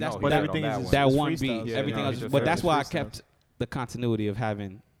 I mean, but that's no, he but did everything on is that his- one. that it's one freestyles. beat. Yeah, Everything no, else, he just but said that's it's why I freestyles. kept the continuity of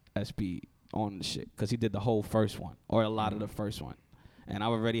having SB on the shit because he did the whole first one or a lot of the first one, and I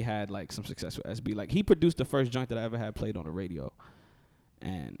already had like some success with SB. Like he produced the first joint that I ever had played on the radio,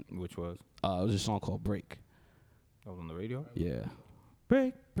 and Which was? it was a song called Break. That was on the radio. Yeah,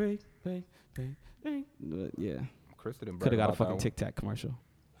 break. Yeah, Chris didn't brag could have got a about that fucking one. Tic Tac commercial.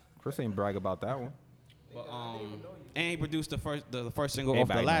 Chris ain't brag about that one. But, and he produced the first single off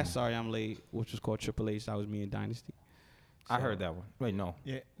the Everybody last knows. Sorry I'm Late, which was called Triple H. That was me and Dynasty. I So- heard that one. Wait, no.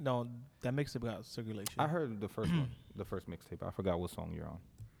 Yeah, no, that makes it about circulation. I heard the first one, the first mixtape. I forgot what song you're on.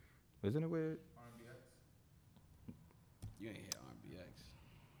 Isn't it weird? You ain't hear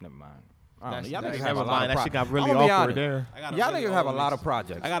RBX. Never mind. I don't know. That's- Y'all that's- niggas have a Never lot mind. of That shit got pro- really I'ma be awkward honest. there. I got a Y'all really niggas have a old lot of mix-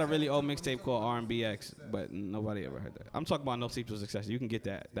 projects. I got a really old mixtape called R&BX, but nobody ever heard that. I'm talking about No Sleep Till Success. You can get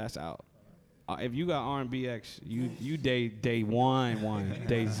that. That's out. If you got R&BX, you day one,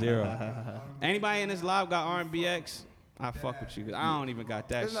 day 0. Anybody in this live got R&BX? I fuck with you. I don't even got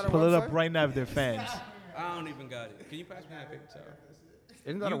that Isn't shit. that a Pull it website? up right now if they're fans. I don't even got it. Can you pass me that paper towel?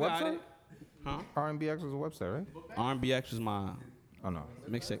 Isn't that You a got website? it? Huh? R&BX is a website, right? R&BX was my Oh no.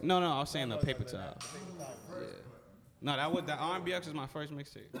 mixtape. No, I was saying the paper towel. Yeah. No, that R&BX was my first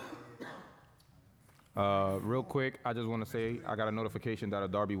mixtape. Real quick, I just want to say I got a notification that a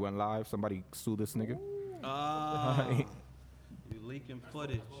Derby went live. Somebody sue this nigga. You leaking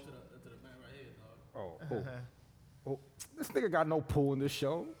footage. Oh, this nigga got no pool in this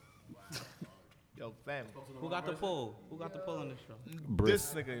show. Yo, fam. Who got the pull? Who got the pull on this show? Briss,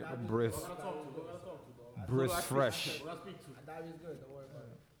 This nigga. Briss fresh.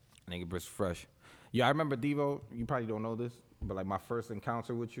 Nigga Briss fresh. Yeah, I remember Devo. You probably don't know this, but like my first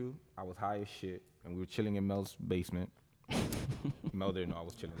encounter with you, I was high as shit, and we were chilling in Mel's basement. Mel didn't know I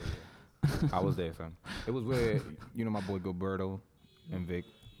was chilling there. I was there, son. It was where my boy Gilberto and Vic.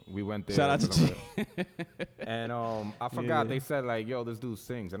 We went there. Shout out to G. And I forgot they said like, yo, this dude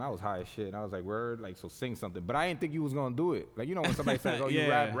sings, and I was high as shit. And I was like, word, like, so sing something. But I didn't think you was gonna do it. Like, you know when somebody says, oh, you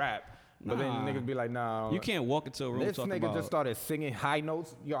Yeah. rap. But then niggas be like, nah. You can't walk into a room This talking nigga about. just started singing high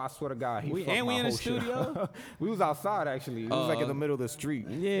notes. Yo, I swear to God, he We fucked my in the whole shit studio? up. We was outside actually. It was like in the middle of the street.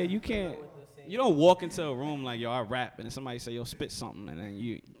 Yeah, you can't. You don't walk into a room like, yo, I rap, and then somebody say, yo, spit something, and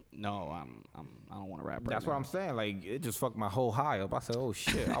then no, I don't want to rap. That's what I'm saying. Like, it just fucked my whole high up. I said, oh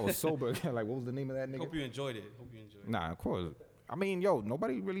shit, I was sober. Like, what was the name of that nigga? Hope you enjoyed it. Nah, of course. I mean, yo,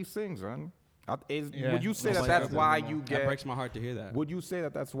 nobody really sings, man. Yeah. Would you say that Nobody that's does why anymore. you That get? breaks my heart to hear that. Would you say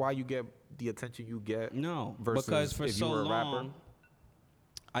that that's why you get the attention you get? No, versus because for if you so were a rapper? long,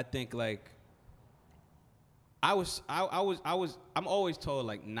 I think like I'm always told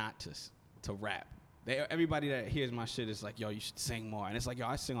like not to rap. Everybody that hears my shit is like, yo, you should sing more, and it's like, yo,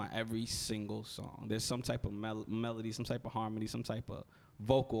 I sing on every single song. There's some type of melody, some type of harmony, some type of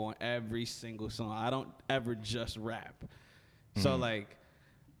vocal on every single song. I don't ever just rap. So like,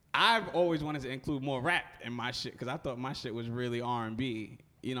 I've always wanted to include more rap in my shit because I thought my shit was really R&B.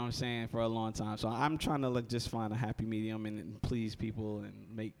 You know what I'm saying, for a long time. So I'm trying to like just find a happy medium and please people and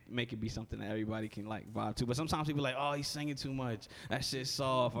make it be something that everybody can like vibe to. But sometimes people like, oh, he's singing too much. That shit's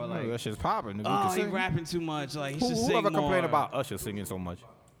soft. Or like, that shit's popping. Nigga. oh, You he can rapping too much. Like, he sing. should Who sing ever more. complain about Usher singing so much?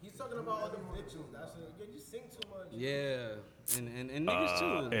 He's talking about other bitches. That's it. Yeah, you sing too much. Yeah, and niggas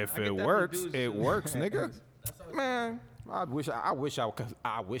too. If I get it that from works, dudes, it too. works, nigga. Man, I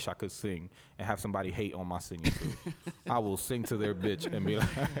wish I could sing and have somebody hate on my singing too. I will sing to their bitch and be like,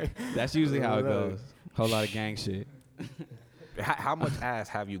 That's usually how it Whatever. goes. Whole lot of gang shit. how much ass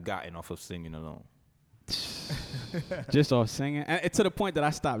have you gotten off of singing alone? Just off singing, and to the point that I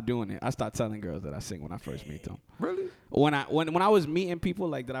stopped doing it. I stopped telling girls that I sing when I first meet them. Really? When I was meeting people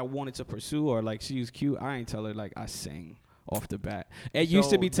like that I wanted to pursue or like she was cute, I ain't tell her like I sing off the bat. It used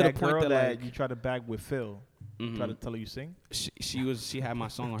to be to the that point girl that like you try to bag with Phil. Try to tell her you sing. she had my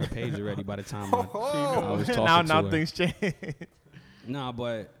song on her page already by the time I was talking now to her. things change. Nah,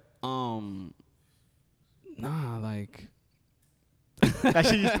 but like That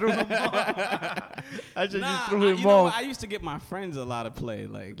shit you threw him off. That shit you threw him you know what? off. I used to get my friends a lot of play.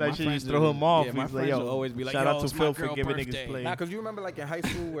 Like That my shit friends you throw him off. Yeah, my He's like, friends yo, would always be like, shout yo, out to it's my Phil for girl giving niggas birthday. play. Nah, cause you remember like in high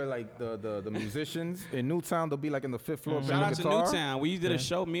school where like the musicians in Newtown they'll be like in the fifth floor playing Shout the out to guitar. Newtown. We did a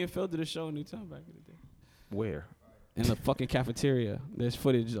show. Me and Phil did a show in Newtown back in the day. Where? In the fucking cafeteria. There's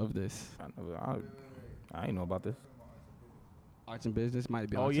footage of this. I ain't know about this. Arts and business might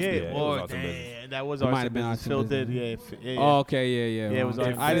be. Oh arts and yeah, Yeah, it was boy, Arts and Business. damn, that was It Arts might and have been Business. Arts and Phil did, Business. yeah. Oh, okay, yeah. Yeah, it was wrong.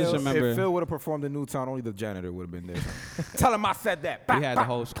 Arts and I just Business. remember If Phil would have performed in Newtown, only the janitor would have been there. Tell him I said that. we had the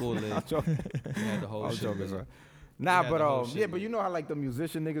whole school I'm list. joking. We had the whole I was shit joking, list. son. Nah, had but the whole yeah, shit but you know how like the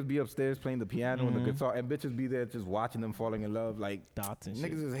musician niggas be upstairs playing the piano and the guitar, and bitches be there just watching them falling in love, like Dots and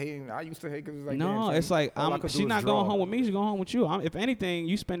shit. niggas is hating. I used to hate because it's like No, damn, it's son, like all I could do she's is not draw. going home with me. She's going home with you. If anything,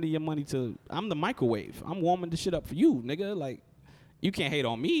 you spending your money to. I'm the microwave. I'm warming the shit up for you, nigga. Like, you can't hate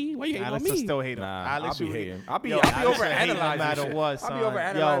on me. Why you hating Alex on will me? still hate him. Nah, Alex I'll be will- hating. I'll be Yo, over Alex will hate analyzing no matter shit. what, I'll son. be over Yo,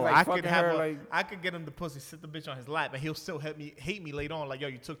 analyzing like I could fucking have her a, like. I could get him the pussy, sit the bitch on his lap, and he'll still hate me later on. Like, yo,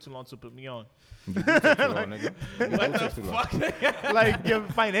 you took too long to put me on. You do take too long, nigga. You do take too long. Like, you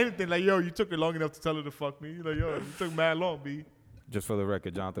find anything. Like, yo, you took it long enough to tell her to fuck me. Like, yo, you took mad long, B. Just for the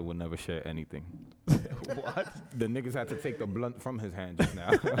record, Jonathan would never share anything. What? The niggas had to take the blunt from his hand just now.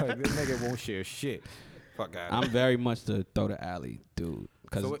 Like, this nigga won't share shit. Fuck out. I'm very much the throw the alley dude.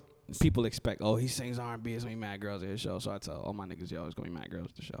 Because So people expect, oh, he sings R&B, it's going to be mad girls at his show. So I tell all my niggas, yo, it's going to be mad girls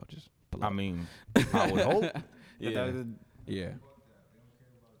at the show. Just pull I up. mean, I would hope. Yeah. Yeah.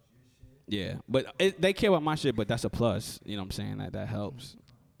 Yeah. But they care about my shit, but that's a plus. You know what I'm saying? That helps.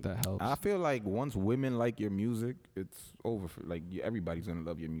 That helps. I feel like once women like your music, it's over. Like everybody's gonna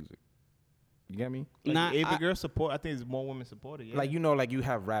love your music. You get me? Like, Nah, if I- the girls support, I think it's more women supported. Yeah. Like you know, like you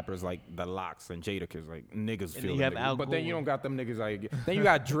have rappers like the Locks and Jadakiss, like niggas then feel. you have niggas. Al But then you Gore. don't got them niggas like. Then you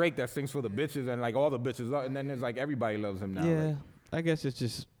got Drake that sings for the bitches and like all the bitches, and then there's like everybody loves him now. Yeah, Like, I guess it's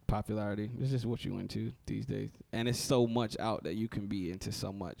just popularity. It's just what you into these days, and it's so much out that you can be into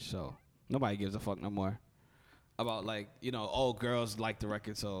so much. So nobody gives a fuck no more about like oh girls like the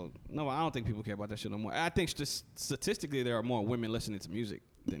record. So no, I don't think people care about that shit no more. I think just statistically there are more women listening to music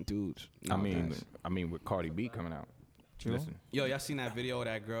than dudes. I mean, nowadays. with Cardi B coming out. True. Listen. Yo, y'all seen that video of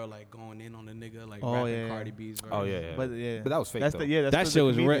that girl like going in on the nigga like Oh, rapping yeah. Cardi B's verse? Oh yeah, but yeah, But that was fake, That's though. the yeah. That's That the shit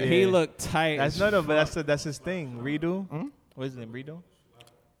was comedian, He yeah. looked tight. That's as not a, but fuck. that's his thing. Redo. What is his name? Redo.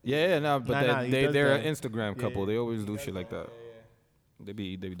 Yeah, no, but Nah, he does they're that. an Instagram Yeah, couple. yeah. They always do shit like that. They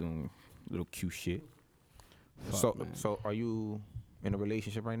be doing little cute shit. Fuck, man. So are you in a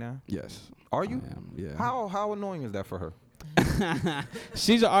relationship right now? Yes. Are you? I am, yeah. How annoying is that for her?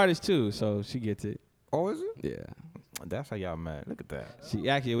 She's an artist too, so she gets it. Oh, is it? Yeah. That's how y'all met. Look at that. We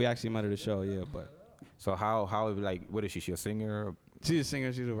actually met at the show, yeah, but So how like what is she? She a singer? she's a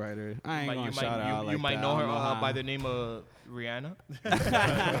singer, she's a writer. I ain't Like, gonna shout her out like you might that. know I her don't how. by the name of Rihanna.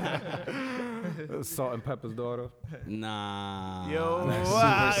 Salt and Pepper's daughter. Nah. Yo, that's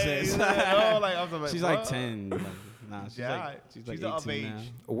why? super sis. No, like, I'm like, She's what? like 10. Like, nah, she's Yeah, like she's she's 18 of age. now.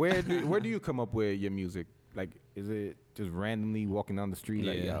 Where do you come up with your music? Like, is it just randomly walking down the street?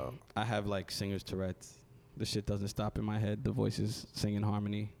 Like, yo, I have like singer's Tourette's. The shit doesn't stop in my head. The voices sing in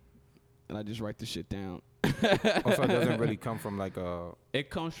harmony, and I just write the shit down. also it doesn't really come from like It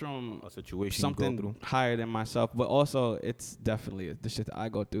comes from a situation you go something through. higher than myself, but also it's definitely the shit that I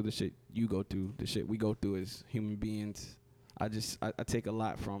go through, the shit you go through, the shit we go through as human beings. I take a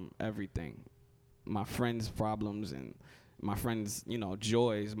lot from everything, my friends' problems and my friends'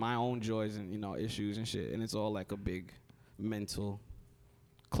 joys, my own joys and issues and shit, and it's all like a big mental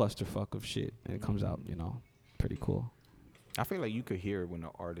clusterfuck of shit, and it comes out pretty cool. I feel like you could hear when the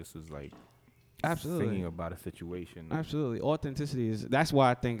artist is like Absolutely. singing about a situation. Absolutely, authenticity that's why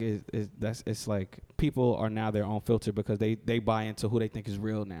I think it's like people are now their own filter because they buy into who they think is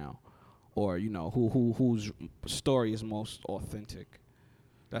real now, or whose story is most authentic.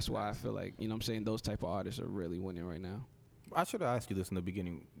 That's why I feel like what I'm saying, those type of artists are really winning right now. I should have asked you this in the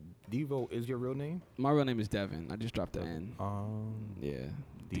beginning. Devo is your real name? My real name is Devin. I just dropped the N. Yeah,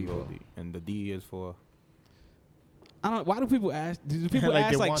 Devo. And the D is for. I don't. Why do people ask? Do people Like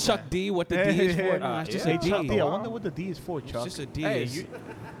ask they like want Chuck that. D what the D is for? No, it's just Hey, a D. Chuck D. I wonder what the D is for, It's Chuck. just a D. Hey, It's-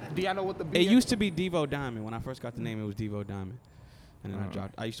 do y'all know what the B It is? used to be Devo Diamond. When I first got the name, it was Devo Diamond. And then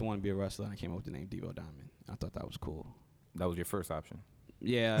I used to want to be a wrestler, and I came up with the name Devo Diamond. I thought that was cool. That was your first option.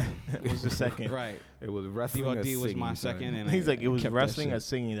 Yeah. It was the second. Right. It was wrestling. Devo or D was singing, my son. second, and He's I like, it was kept that wrestling shit. or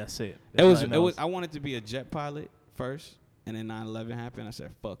singing. That's it. It was. Nothing It was. else. I wanted to be a jet pilot first, and then 9/11 happened. I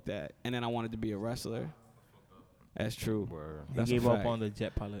said, "Fuck that." And then I wanted to be a wrestler. That's true. Word. He That's a gave up fact. on the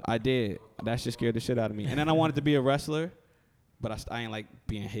jet pilot. I did. That shit scared the shit out of me. And then I wanted to be a wrestler, but I ain't like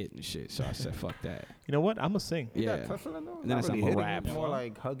being hit and shit. So I said, "Fuck that." You know what? I'm gonna sing. You Yeah. got tussling though? And then Not it's really like hitting, rap. it's more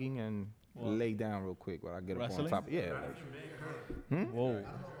like hugging and lay down real quick while I get up Wrestling? on top. Yeah. Whoa.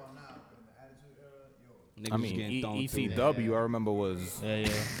 Niggas I was mean, getting thrown through. ECW, I remember was Yeah, yeah,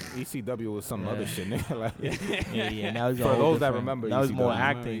 ECW was some other shit. Nigga. Like, yeah, yeah. Now it's For a whole those that different- remember now it's more ECW. I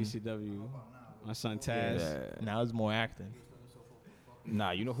remember acting. ECW. My son Taz. yeah. Now it's more acting.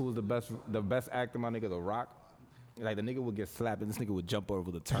 Nah, you know who was the best actor, my nigga? The Rock. Like the nigga would get slapped and this nigga would jump over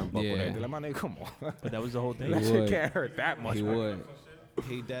the turnbuckle. Yeah. and everything. Like my nigga, come on. But that was the whole thing. That He shit would. can't hurt that much. He man. would.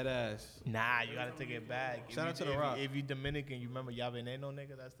 He dead ass. Nah, you gotta take it back. Shout out to The if Rock. If you Dominican, you remember Yaveneno,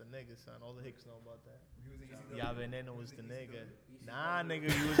 nigga? That's the nigga, son. All the Hicks know about that. Yaveneno was the nigga. Nah, nigga,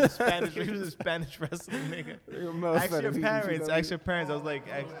 he was a Spanish. He was a Spanish wrestling nigga. Ask your parents. Ask your parents. I was like,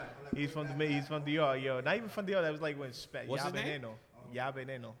 he's from DR. Yo, not even from DR. That was like when What's his name?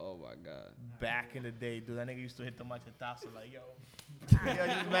 Yaveneno. Oh my God. Back in the day, dude, that nigga used to hit the machetazo like, yo. Yo,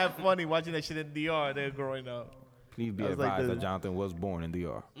 it's mad funny watching that shit in DR. They're growing up. Please be That was like advised the- that Jonathan was born in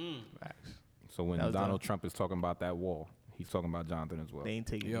DR. Facts. So when That was Donald dope. Trump is talking about that wall, he's talking about Jonathan as well. They ain't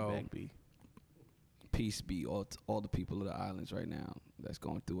taking Yo. you back, B. Peace be all the people of the islands right now that's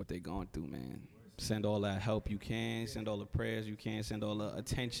going through what they going through, man. Send all that help you can. Send all the prayers you can. Send all the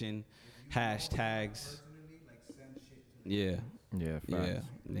attention, hashtags. Yeah. Yeah, facts. Yeah,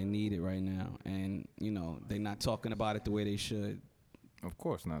 they need it right now, and they're not talking about it the way they should. Of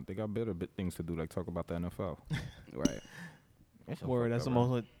course not. They got better things to do, like talk about the NFL. Right. Word, that's the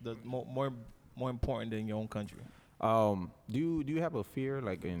more important than your own country. Do you have a fear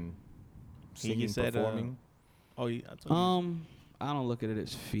like in singing, said, performing? Oh, yeah, I told you. I don't look at it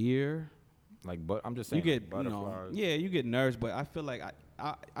as fear. Like, but I'm just You saying, get, like butterflies. yeah, you get nerves, but I feel like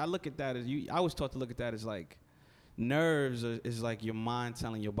I look at that as I was taught to look at that as like nerves is like your mind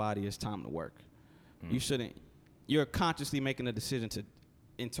telling your body it's time to work. You shouldn't. You're consciously making a decision to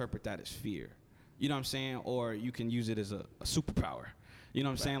interpret that as fear. You know what I'm saying? Or you can use it as a superpower. You know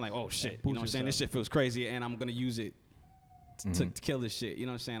what I'm saying? Like, oh shit. You know what I'm saying? This shit feels crazy, and I'm gonna use it to kill this shit. You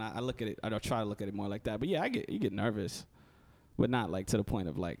know what I'm saying? I look at it. I try to look at it more like that. But yeah, you get nervous, but not like to the point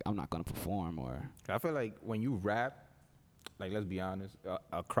of like I'm not gonna perform or. I feel like when you rap, like let's be honest,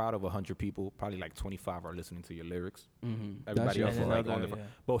 a crowd of 100 people, probably like 25 are listening to your lyrics. Everybody else is like on the.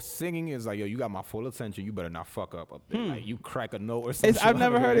 But singing is like, yo, you got my full attention. You better not fuck up there. Like you crack a note or something. I've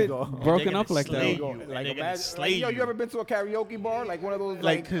never heard it broken up like slay that. you. Like, They're gonna imagine, slay like, yo, you. you ever been to a karaoke bar? Like one of those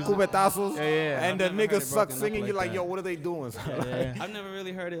like 'cause- cubetazos? Yeah. And the I've never heard niggas it suck broken up singing. like You're like, that. yo, what are they doing? I've never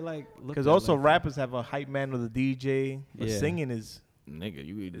really heard it like. Because also rappers have a hype man with a DJ, but Yeah. singing is Nigga,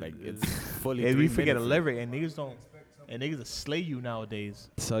 you like it's fully. if 3 you forget a minutes. lyric and niggas don't. And niggas will slay you nowadays.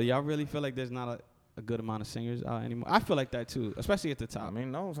 So y'all really feel like there's not a good amount of singers out anymore? I feel like that too, especially at the top. I mean,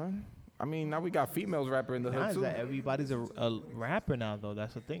 no, son. I mean, now we got females rapper in the hood too. That everybody's a rapper now, though.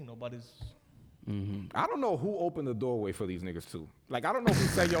 That's the thing. Nobody's. Mm-hmm. I don't know who opened the doorway for these niggas too. Like, I don't know who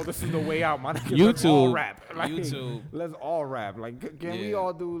said, "Yo, this is the way out." My niggas, let's all rap. Like, YouTube. Let's all rap. Like, can we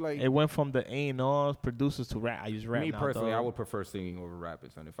all do like? It went from the A&R producers to rap. I use rap. Me personally, I would prefer singing over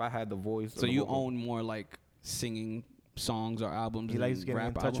rapping. And if I had the voice, so you own more like singing songs or albums. He likes getting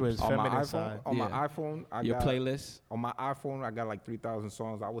in touch with his feminine side. On my iPhone, your playlist. On my iPhone, I got like 3,000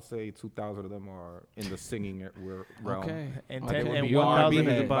 songs. I would say 2,000 of them are in the singing realm. Okay. And 1,000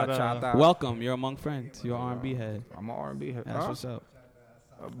 is about welcome. You're among friends. You're an R&B head. I'm an R&B head. That's what's up.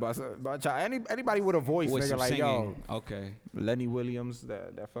 But anybody with a voice, nigga, like singing. Okay. Lenny Williams,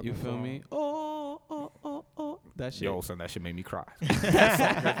 that fucking. You feel song. me? Oh. That shit. Yo, son, that shit made me cry.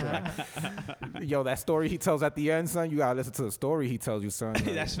 Yo, that story he tells at the end, son, you gotta listen to the story he tells you, son. Like,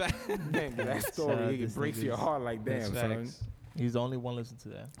 that's fact. That story, it breaks your heart like, damn, son. He's the only one listening to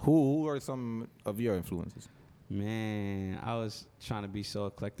that. Who are some of your influences? Man, I was trying to be so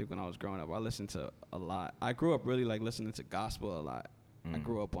eclectic when I was growing up. I listened to a lot. I grew up really like listening to gospel a lot. I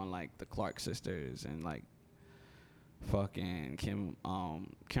grew up on like the Clark sisters and like fucking Karen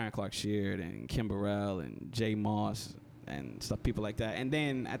Clark Sheard and Kim Burrell and Jay Moss and stuff, people like that. And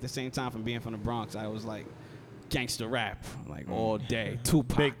then at the same time, from being from the Bronx, I was like gangster rap like all day.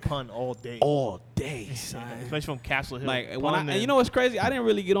 Tupac. Big pun all day. All day, son. Especially from Castle Hill. Like when and you know what's crazy? I didn't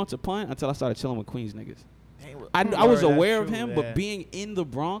really get onto pun until I started chilling with Queens niggas. I was aware of him, but being in the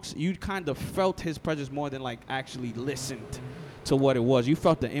Bronx, you kind of felt his presence more than like actually listened to what it was. You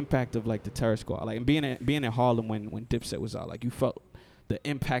felt the impact of like the Terror Squad, like being in Harlem when Dipset was out. Like you felt the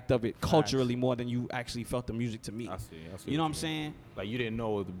impact of it culturally more than you actually felt the music to me. I see you know what I'm saying? Like you didn't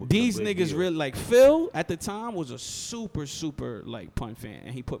know these niggas really like Phil at the time was a super like pun fan,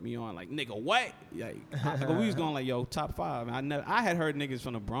 and he put me on like nigga what? Like we was going like yo top 5. And I had heard niggas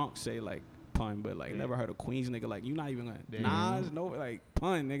from the Bronx say like pun, but like never heard a Queens nigga like you not even gonna Nas no like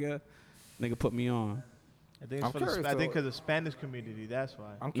pun nigga put me on. I think it's because the Spanish community. That's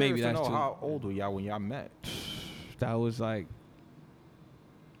why. I'm curious to know how old were y'all when y'all met. That was like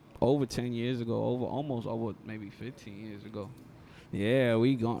over 10 years ago. Almost over maybe 15 years ago. Yeah,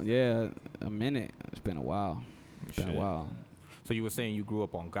 we gone. Yeah, a minute. It's been a while. Been a while. So you were saying you grew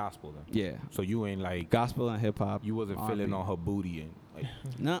up on gospel then? Yeah. So you ain't like gospel and hip hop. You wasn't feeling on her booty and like.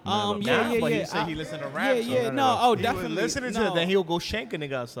 No. But he said he listened to rap. Definitely. He listening to it, then he'll go shank a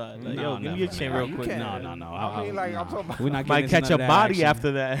nigga outside. Like, yo, give me your chain real quick. No. I mean, like I'm talking about. We're not might catch a body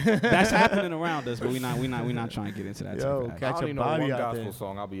after that. That's happening around us, but we're not trying to get into that. Yo, catch a body out there. Gospel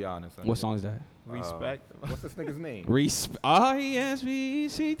song. I'll be honest. What song is that? Respect. What's this nigga's name?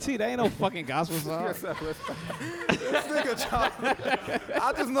 R-E-S-P-E-C-T. That ain't no fucking gospel song. This nigga trying.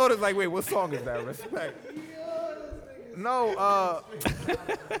 I just noticed, like, wait, what song is that? Respect. No,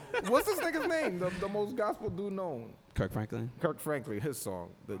 what's this nigga's name? The most gospel dude known. Kirk Franklin, his song.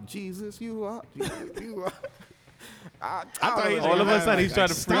 The Jesus you are. You are. I thought all of a sudden he's trying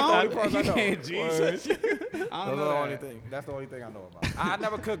to freestyle. Jesus. That's the only thing I know about. I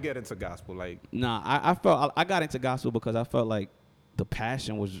never could get into gospel. Like, nah, I felt I got into gospel because I felt like the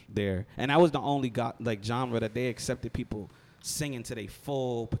passion was there, and I was the only genre that they accepted people singing to their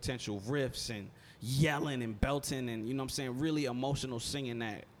full potential riffs and yelling and belting and you know what I'm saying, really emotional singing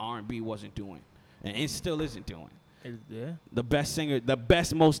that R&B wasn't doing, and it still isn't doing. Yeah. The best singer, the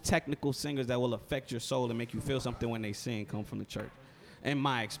best, most technical singers that will affect your soul and make you feel something when they sing come from the church. In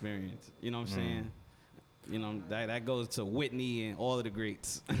my experience, you know what I'm saying? You know, that goes to Whitney and all of the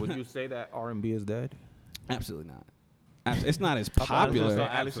greats. Would you say that R&B is dead? Absolutely not. It's not as popular.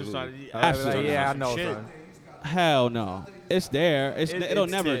 Absolutely. Yeah, I know, son. Hell no. It's there. It'll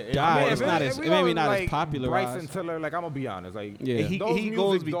never die. It's not as maybe not as popular. Bryson Tiller, like I'm gonna be honest, like he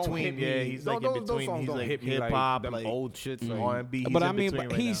goes between. Yeah, he's like in between. He's like hip hop, like old shit, R&B. But I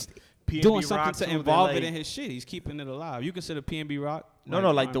mean, he's doing something to involve it in his shit. He's keeping it alive. You consider PNB Rock?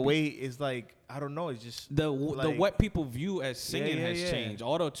 No, like the way it's like I don't know. It's just the what people view as singing has changed.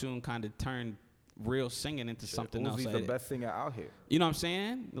 Auto-tune kind of turned real singing into something else. He's the best singer out here. You know what I'm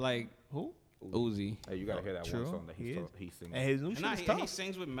saying? Like who? Uzi. Hey, you gotta hear that one song that he sings. And his new shit is tough. He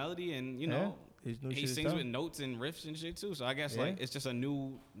sings with melody and you know His new he shit is sings dope. with notes and riffs and shit too. So I guess Yeah. like it's just a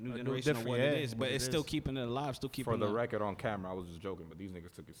new generation of different- what yeah, it is, but what it's it still is. keeping it alive, still keeping For the it. record on camera, I was just joking, but these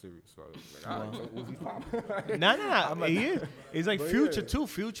niggas took it serious. So I was like, all right, so Uzi's popping. Nah. He is. He's like Future too.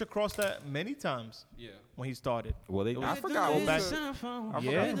 Future crossed that many times Yeah. when he started. Well, I was- forgot. Go who back- said-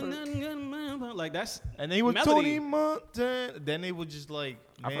 Yeah. Like that's And then he was Melody. Tony Montana. Then they were just like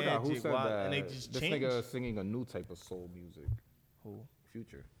I forgot who Magic, said Wild, that. and they just This changed. nigga is singing a new type of soul music. Who?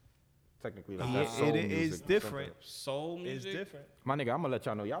 Future. Technically, like Yeah, that soul it music is or different. soul It's music. different. My nigga, I'm gonna let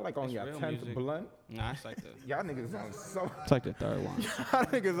y'all know. Y'all like on It's your real 10th music. blunt. Nah, it's like the Y'all niggas on so. it's like the third one. Y'all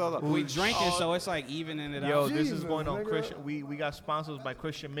niggas on. We drinking, so it's like evening it Yo, out. this is Jesus, going on nigga. Christian. We got sponsors by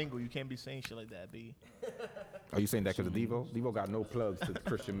Christian Mingle. You can't be saying shit like that, B. Are you saying that because of Devo? Devo got no plugs to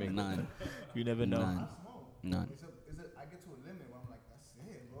Christian Mingle. None. You never know. None. Is it? I get to a limit where I'm like, that's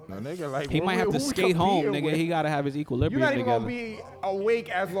it, bro. No, nigga, like He who might have we- to who we skate home, competing nigga. with? He gotta have his You're equilibrium not even together. gonna be awake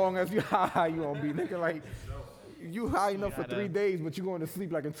as long as you high. You gonna be, nigga. Like you high enough for gotta- 3 days, but you going to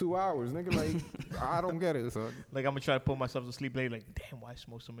sleep like in 2 hours, nigga. Like I don't get it, son. Like I'm gonna try to put myself to sleep later. Like, damn, why I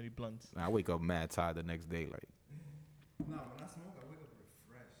smoke so many blunts? I wake up mad tired the next day, like. Nah, when I smoke, I wake up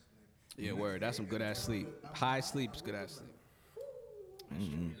refreshed. Like, Yeah, word. That's some good ass sleep. High sleep's good ass sleep.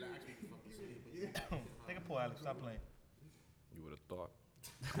 Take a pull, Alex. Stop playing. You would have thought.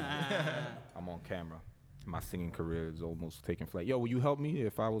 I'm on camera. My singing career is almost taking flight. Yo, will you help me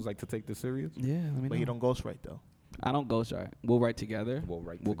if I was like to take this serious? Yeah, let me But he don't ghostwrite though. I don't ghostwrite. We'll write together. We'll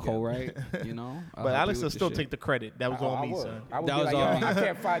write We'll together. co-write. You know. I'll But help Alex you will with the still shit. take the credit. That was all me, son. I would That be was like, all yo, me. I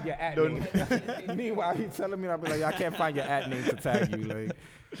can't find your at name. Meanwhile, he's telling me, I'll be like, I can't find your at name to tag you. Like,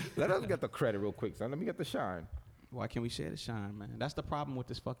 let us get the credit real quick, son. Let me get the shine. Why can't we share the shine, man? That's the problem with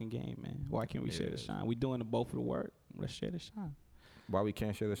this fucking game, man. Why can't we share the Yeah. shine? We doing the both of the work. Let's share the shine. Why we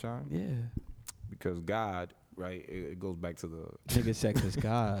can't share the shine? Yeah. Because God, right? It goes back to the Nigga sex is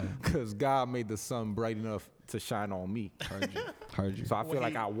God. because God made the sun bright enough to shine on me. Heard you. So I feel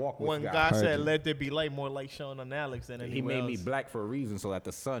like I walk with When God. God Heard said, you. "Let there be light," more light shone on Alex than He anyone made me else. black for a reason, so that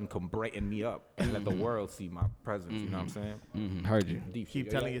the sun can brighten me up and let the world see my presence. You know what I'm saying? Heard you. Deep Keep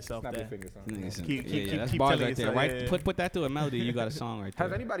shit. telling yourself Snap that. your fingers, son. Niggas, Keep- yeah, keep- that's keep bars telling right there. yourself, Right, yeah. put that to a melody. You got a song right there.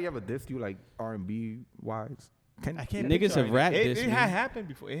 Has anybody ever dissed you like R&B wise? I can't. Niggas picture have it. rapped It this, it man. has happened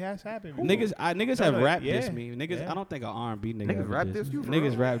before. It has happened. Before. Niggas No, have no, rap yeah, this me. Niggas, yeah. I don't think an R&B nigga Niggas ever rap dissed this me. you? For Niggas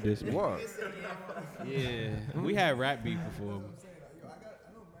real? rap this me. What? Yeah, we had rap beef before. I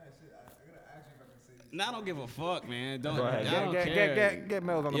know mad shit. I gotta ask you if I can say this. Nah, I don't give a fuck, man. Don't. Go ahead. I don't Get, care. get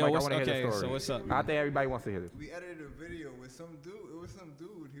Mel's on the Yo, mic. I what's- want to hear okay, the story. so what's up, I man? think everybody wants to hear this. We edited a video with some dude. It was some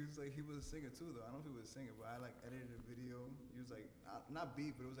dude. He was like, he was a singer too, though. I don't know if he was a singer, but I like edited a video. He was like, not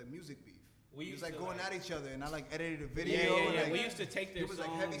beef, but it was like music beef. We He was used like to, going like- at each other, and I like edited a video. Yeah. Like, We used to take their it was, like,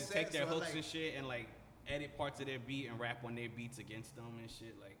 songs heavy and set, take their so I, hooks like- and shit and like edit parts of their beat and rap on their beats against them and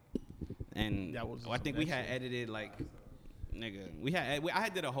shit like. And That was I think some we that had shit. edited like, nigga, I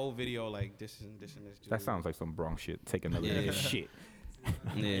had did a whole video like this and this and this. That dude. sounds like some Bronx shit. Take another Yeah. nigga's shit.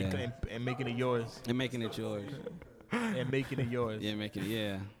 Yeah, and making it yours. and making it yours. And making it yours. Yeah, making it.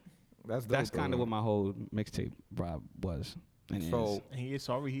 Yeah, That's dope, that's kind though. of what my whole mixtape vibe was. And So is. And he is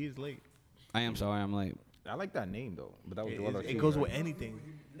sorry. He is late. I am sorry, I'm late. I like that name though, but that was the other. It shit, goes right? with anything.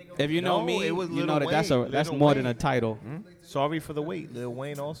 If you know No, me, it was you Lil know that Wayne. that's Lil more than Wayne. a title. Sorry for the wait. Lil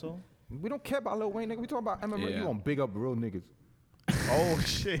Wayne also. We don't care about Lil Wayne, nigga. We talking about MMA. Yeah. You gonna big up real niggas? Oh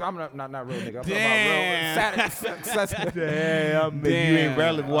shit. I'm not real nigga. I'm Damn. talking about real. Damn, you ain't Damn.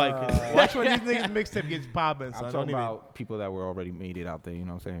 relevant. Why? Watch when these niggas mixtape gets popping, son. I'm Don't talking even. about people that were already made it out there. You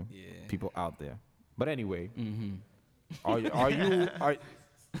know what I'm saying? Yeah. People out there. But anyway, Mm-hmm.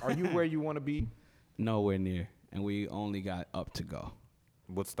 are you where you want to be? Nowhere near, and we only got up to go.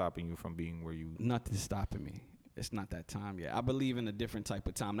 What's stopping you from being where you? Nothing's stopping me. It's not that time yet. I believe in a different type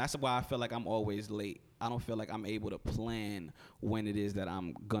of time. That's why I feel like I'm always late. I don't feel like I'm able to plan when it is that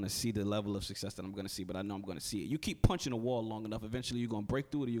I'm going to see the level of success that I'm going to see, but I know I'm going to see it. You keep punching a wall long enough, eventually you're going to break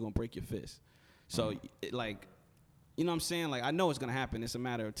through it or you're going to break your fist. So, like, you know what I'm saying? Like, I know it's going to happen. It's a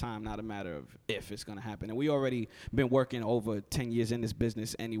matter of time, not a matter of if it's going to happen. And we already been working over 10 years in this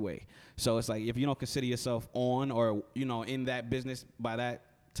business anyway. So it's like, if you don't consider yourself on or, you know, in that business by that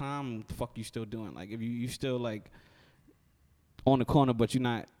time, what the fuck you still doing? Like, if you still, like, on the corner, but you're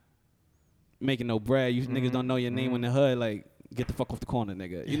not making no bread, you niggas don't know your name in the hood, like, get the fuck off the corner,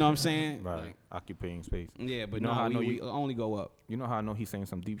 nigga. You know what I'm saying? Right. Like, Occupying space. yeah, but You know how I know we you- only go up. You know how I know he's saying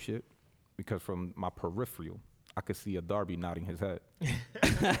some deep shit? Because from my peripheral, I could see a Darby nodding his head.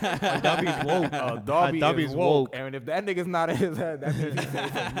 Darby's woke. Darby Darby's is woke. And if that nigga's nodding his head, that means he's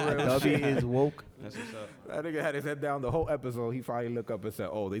saying some real Darby shit. is woke. That's what's up. That nigga had his head down the whole episode. He finally looked up and said,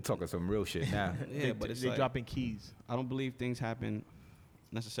 "Oh, they talking some real shit now." Yeah, but it's they like, dropping keys. I don't believe things happen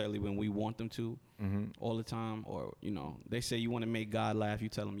necessarily when we want them to all the time. Or, you know, they say you want to make God laugh, you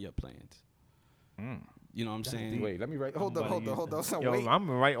tell them your plans. You know what I'm saying? Wait, let me write. Hold on. So yo, wait. I'm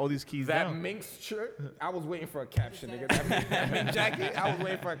gonna write all these keys down. That Minx shirt, I was waiting for a caption, nigga. That Mink jacket, I was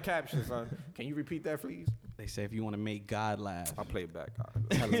waiting for a caption, son. Can you repeat that, please? They say if you want to make God laugh, I'll play it back.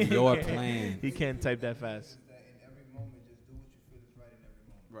 tell them your plan. He can't type that fast.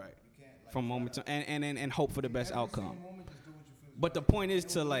 Right. From moment to and hope for the best outcome. But the point is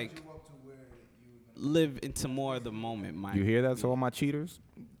to like live into more of the moment, Mike. You hear that, to all my cheaters?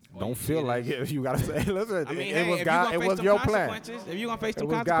 Don't feel like it. You gotta say, listen. I mean, it was God. It was your plan. If you're gonna face some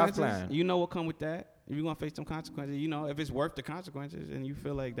consequences, you know what come with that. If you're gonna face some consequences, you know if it's worth the consequences, and you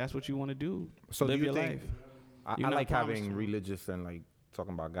feel like that's what you want to do. So live do you your think, life. I like having religious and like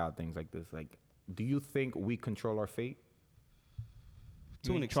talking about God things like this. Like, do you think we control our fate?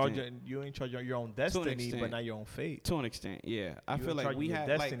 You ain't charge your own destiny, but not your own fate. To an extent, yeah. I feel like we have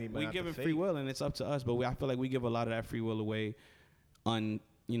destiny, like, we give it free will, and it's up to us. But I feel like we give a lot of that free will away,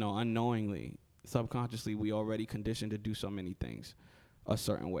 unknowingly, subconsciously. We already conditioned to do so many things a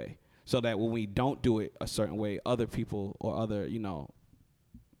certain way, so that when we don't do it a certain way, other people or other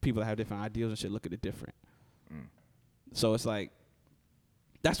people that have different ideals and shit look at it different. So it's like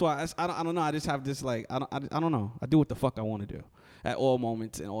that's why I don't know. I just have this like I don't know. I do what the fuck I want to do at all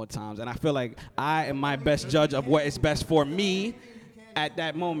moments and all times, and I feel like I am my best judge of what is best for me at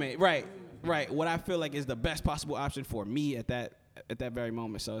that moment. Right. What I feel like is the best possible option for me at that very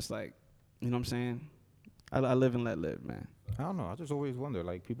moment. So it's like, you know what I'm saying? I live and let live, man. I don't know. I just always wonder.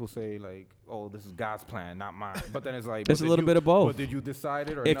 Like, people say, like, "Oh, this is God's plan, not mine." But then it's like, it's a little bit of both. But did you decide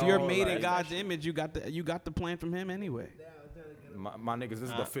it or if no? you're made in God's image, you got the plan from Him anyway. My niggas, this is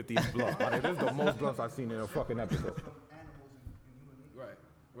the 50th blunt. This is the most blunts I've seen in a fucking episode.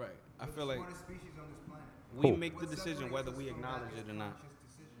 Right. I feel like we make the decision whether we acknowledge it or not.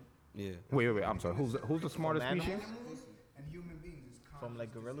 Yeah. Wait. I'm sorry. Who's the smartest species? From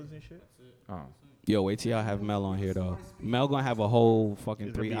like gorillas and shit. Oh. Yo, wait till y'all have Mel on here though. Mel gonna have a whole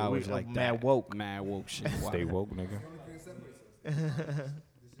fucking 3 hours like mad that. Mad woke shit. Stay woke, nigga.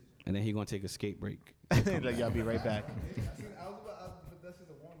 And then he gonna take a skate break. Like, y'all be right back.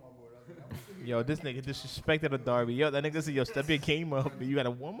 Yo, this nigga disrespected a Darby. Yo, that nigga said, yo, step your game up. You got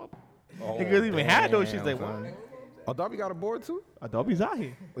a warm up? Oh, niggas even had those. She's like, what? Oh, Darby got a board too? Darby's out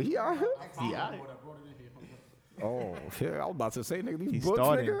here. He out here? He out here. Oh, shit. I was about to say, nigga, these He's books,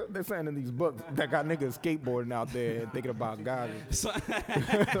 starting. nigga, they're saying in these books that got niggas skateboarding out there and thinking about God.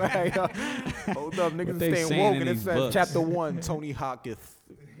 Like, hold up, niggas staying woke, and it says chapter 1, Tony Hawkins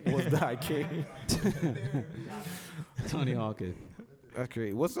was thy king. Tony Hawkins. That's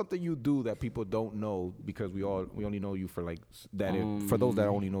great. What's something you do that people don't know because we only know you for like that? For those that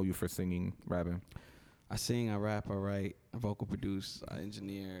only know you for singing, rapping. I sing, I rap, I write, I vocal produce, I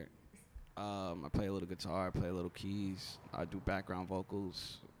engineer. I play a little guitar, I play a little keys. I do background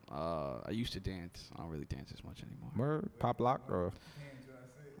vocals. I used to dance. I don't really dance as much anymore. Word, pop lock, or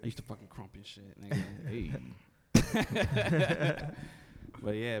I used to fucking crump and shit, nigga. Hey.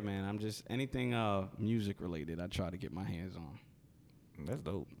 But yeah, man, I'm just anything music related. I try to get my hands on. That's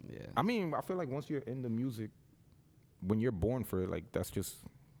dope. Yeah. I mean, I feel like once you're in the music, when you're born for it, like that's just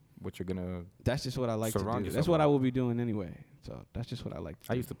what you're gonna. That's just what I like to do. That's what I will be doing anyway. So that's just what I like to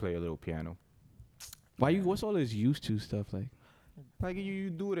do. I used to play a little piano. What's all this used to stuff like? Like you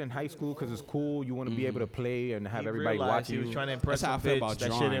do it in high school because it's cool. You want to be able to play and have everybody watch you. He was trying to impress That's how I feel about that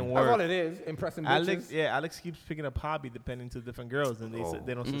drawing. shit didn't work. That's all it is. Impressing bitches. Alex keeps picking up hobby depending to different girls, and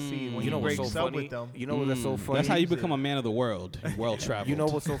they don't succeed. When you know what's breaks so up funny? with them, You know what's so funny? That's how you become a man of the world. World travel. You know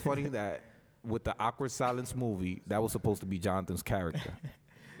what's so funny? That with the Awkward Silence movie, that was supposed to be Jonathan's character.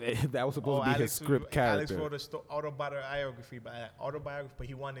 That was supposed to be his script character. Alex wrote an autobiography, but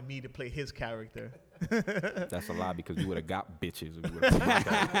he wanted me to play his character. That's a lie because we would have got bitches.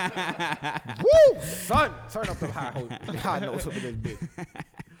 Woo, son! Turn up the high notes of this bitch.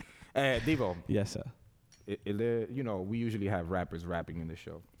 Devo. Yes, sir. We usually have rappers rapping in the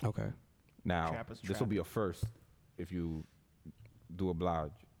show. Okay. Now, this will be a first if you do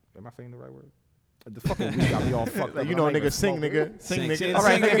oblige. Am I saying the right word? The fucking week got me all fucked up. You know, nigga, sing, nigga. Sing, nigga. All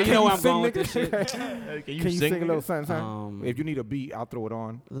right, nigga, you know where I'm going with this shit. Can you sing a little something? If you need a beat, I'll throw it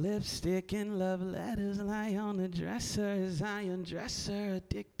on. Lipstick and love letters lie on the dresser as I undress her,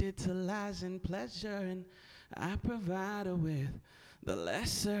 addicted to lies and pleasure, and I provide her with the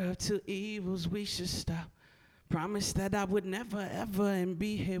lesser of two evils. We should stop. Promise that I would never ever and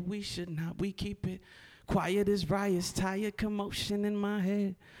be here. We should not. We keep it quiet as riots, tired commotion in my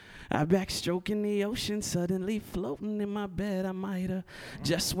head. I backstroking the ocean, suddenly floating in my bed. I might have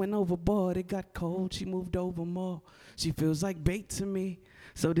just went overboard. It got cold, she moved over more. She feels like bait to me.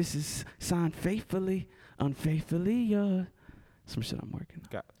 So this is signed faithfully, unfaithfully yours. Some shit I'm working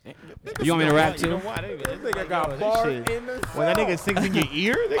on. You want me to rap too? You know what? This nigga got bars in the when that nigga sings in your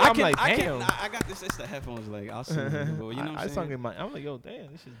ear, I'm like, damn. I got this. It's the headphones. Like I'll sing it. You know what I'm saying? I'm like, yo,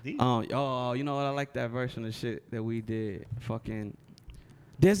 damn, this is deep. Oh, you know what? I like that version of shit that we did. Fucking.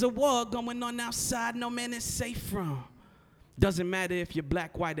 There's a war going on outside. No man is safe from. Doesn't matter if you're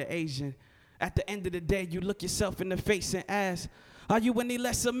black, white, or Asian. At the end of the day, you look yourself in the face and ask, are you any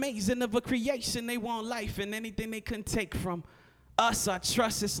less amazing of a creation? They want life and anything they couldn't take from us. I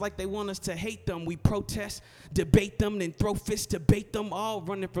trust it's like they want us to hate them. We protest, debate them, then throw fists, debate them, all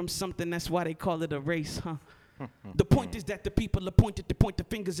running from something. That's why they call it a race, huh? The point is that the people appointed to point the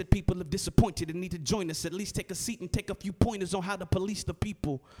fingers at people have disappointed and need to join us. At least take a seat and take a few pointers on how to police the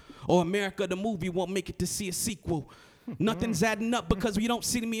people. Or America the movie won't make it to see a sequel. Nothing's adding up because you don't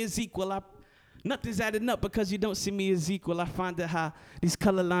see me as equal. Nothing's adding up because you don't see me as equal. I find that how these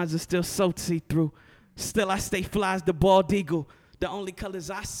color lines are still so see-through. Still I stay fly as the bald eagle. The only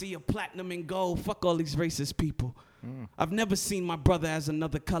colors I see are platinum and gold. Fuck all these racist people. I've never seen my brother as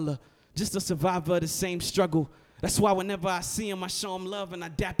another color. Just a survivor of the same struggle. That's why whenever I see him, I show him love and I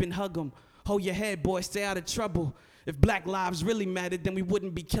dap and hug him. Hold your head, boy, stay out of trouble. If black lives really mattered, then we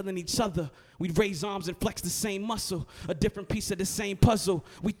wouldn't be killing each other. We'd raise arms and flex the same muscle. A different piece of the same puzzle.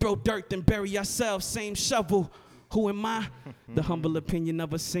 We throw dirt and bury ourselves, same shovel. Who am I? The humble opinion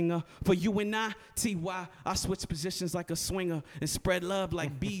of a singer. For you and I, T.Y., I switch positions like a swinger and spread love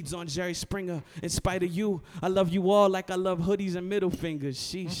like beads on Jerry Springer. In spite of you, I love you all like I love hoodies and middle fingers.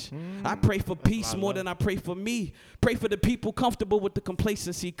 Sheesh. I pray for peace more than I pray for me. Pray for the people comfortable with the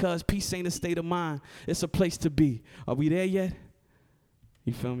complacency, cause peace ain't a state of mind. It's a place to be. Are we there yet?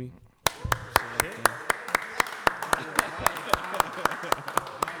 You feel me?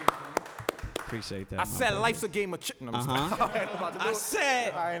 Appreciate that. I said life's a game of chicken. I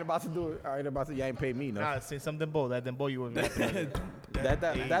said I ain't about to do it. I ain't about to. You ain't pay me no. Say something bold. That then boy you was rapping.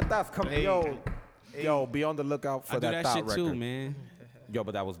 That's coming. Yo, be on the lookout for that thought shit record too, man. Yo,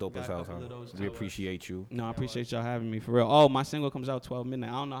 but that was dope as hell. We appreciate you. No, I appreciate y'all having me for real. Oh, my single comes out 12 midnight.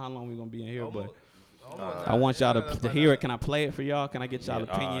 I don't know how long we're gonna be in here, but I want y'all to hear it. Can I play it for y'all? Can I get y'all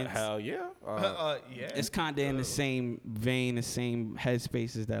opinions? Hell yeah. Yeah. It's kind of in the same vein, the same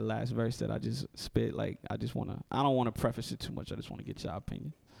headspace as that last verse that I just spit. Like, I don't want to preface it too much. I just want to get y'all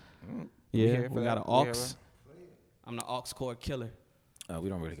opinion. Yeah, we got an aux. I'm the aux chord killer. We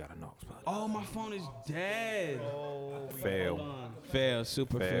don't really got an aux. Oh, my phone is dead. Fail.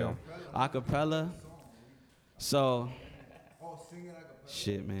 Super fail. Acapella. So,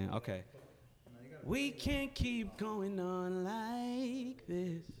 shit, man. Okay. We can't keep going on like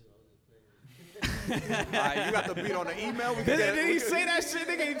this. Alright, you got the beat on the email. Did he say that shit,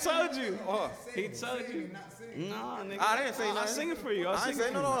 nigga? He told you. He told you. No, nigga. I didn't say nothing. I'll sing it for you. I ain't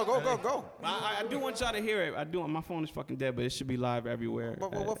say no. Go. I do want y'all to hear it. I do. My phone is fucking dead, but it should be live everywhere.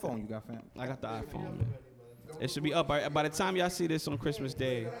 What phone you got, fam? I got the iPhone, man. It should be up by the time y'all see this on Christmas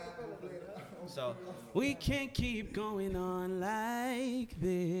Day. So, we can't keep going on like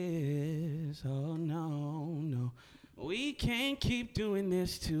this. Oh, no. We can't keep doing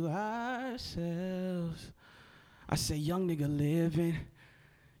this to ourselves. I say young nigga living,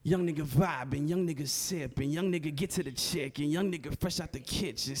 young nigga vibing, young nigga sipping, young nigga get to the chick, and young nigga fresh out the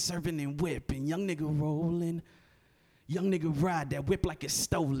kitchen, serving and whipping, young nigga rolling. Young nigga ride that whip like it's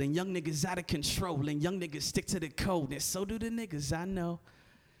stolen. Young niggas out of control, and young niggas stick to the code, and so do the niggas I know.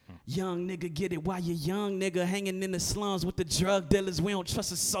 Young nigga get it while you're young, nigga hanging in the slums with the drug dealers. We don't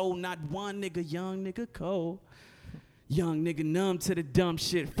trust a soul, not one nigga. Young nigga cold. Young nigga numb to the dumb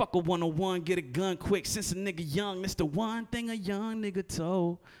shit. Fuck a 101, get a gun quick. Since a nigga young, that's the one thing a young nigga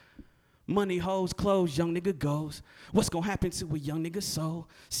told. Money, hoes, clothes, young nigga goes. What's gonna happen to a young nigga soul?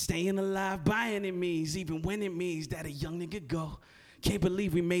 Staying alive by any means, even when it means that a young nigga go. Can't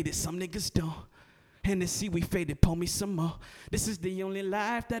believe we made it, some niggas don't. Hennessy, we faded, pour me some more. This is the only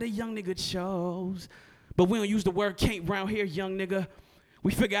life that a young nigga chose. But we don't use the word can't round here, young nigga.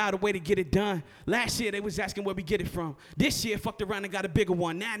 We figure out a way to get it done. Last year, they was asking where we get it from. This year, fucked around and got a bigger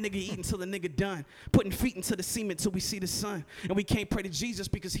one. Now, nigga eating till the nigga done. Putting feet into the cement till we see the sun. And we can't pray to Jesus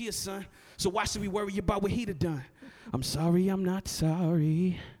because he a son. So why should we worry about what he done? I'm sorry, I'm not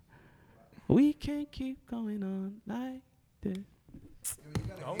sorry. We can't keep going on like this.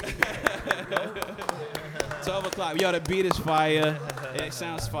 12 o'clock. Yo, the beat is fire. It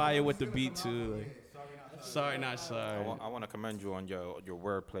sounds fire with the beat, too. Sorry, not sorry. I want to commend you on your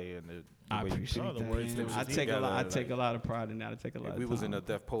wordplay and the I way you appreciate put that. the words Man. I take a lot. I take a lot of pride in that. I take a lot. If of we was in time. a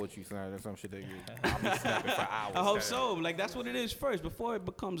Def Poetry slam or some shit that you, I'll be snapping for hours. I hope so. Like that's what it is first. Before it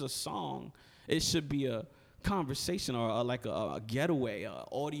becomes a song, it should be a conversation or like a getaway, a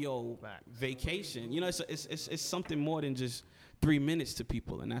audio vacation. You know, it's something more than just 3 minutes to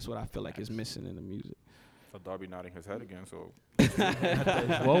people, and that's what I feel like is missing in the music. So Darby nodding his head again. So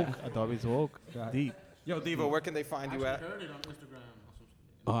It's woke. Darby's woke. Deep. yo, Devo, where can they find you at? Heard it on Instagram.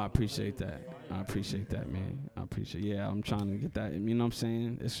 Oh, I appreciate that. I appreciate that, man. Yeah, I'm trying to get that. You know what I'm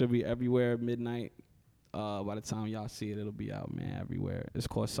saying? It should be everywhere at midnight. By the time y'all see it, it'll be out, man, everywhere. It's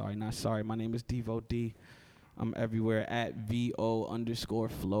called Sorry Not Sorry. My name is Devo D. I'm everywhere at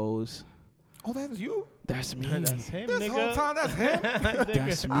VO_flows. Oh, that's you? That's me. That's him, This nigga. whole time, that's him?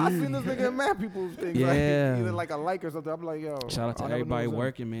 That's me. I seen this nigga in mad people's things. Yeah. Like, either like a like or something. I'm like, yo. Shout out to I never everybody knew it was him.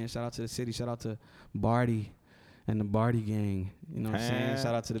 working, man. Shout out to the city. Shout out to Barty and the Barty gang. You know what I'm saying?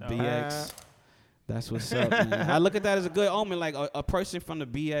 Shout out to the BX. That's what's up, man. I look at that as a good omen. Like a person from the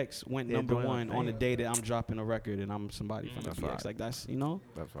BX went number one on the day that I'm dropping a record, and I'm somebody from the BX. right. Like that's, you know,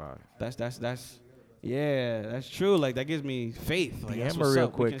 That's right. that's yeah, that's true. Like that gives me faith. Like that's DM what's real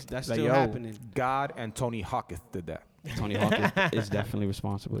up. quick. That's Like, still yo, happening. God and Tony Hawkins did that. Tony Hawk is definitely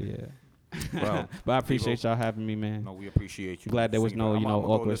responsible. Yeah. Well, But I appreciate y'all having me, man. no, we appreciate you. Glad there was Singing. no, I'm you know, gonna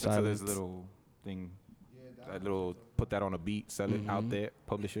go awkward listen to this silence. little thing. That little, put that on a beat, sell it out there,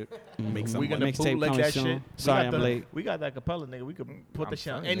 publish it, Mm-hmm. make some We gonna money. Mixtape bootleg coming that soon. shit. Sorry, I'm late. We got that capella, nigga. We could put I'm the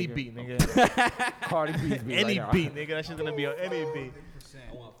shit on telling any you, beat, nigga. nigga. Cardi B's beat Any right now. beat, nigga. That shit's gonna be on any beat.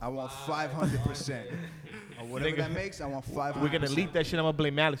 I want 500%. Or whatever Nigga. that makes, I want 500%. We're gonna leak that shit. I'm gonna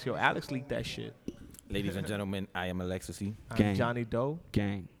blame Alex. Yo, Alex leaked that shit. Ladies and gentlemen, I am Alexis E. I'm Gang. Johnny Doe.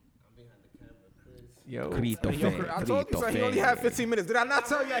 Gang. Yo, Crito Yo, Fe. Chris, I told you, Crito son, he Fe. only had 15 minutes. Did I not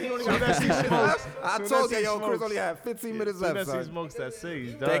tell you he only got 15 minutes left? I Soon told as you, he yo, Chris smokes. only had 15 minutes Soon left, as he son. smokes that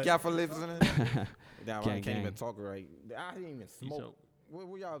seeds, Thank y'all for listening. Damn, I Gang, can't even gang. talk right. I didn't even smoke. so-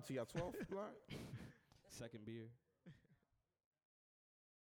 What y'all up to? Y'all 12? Second beer.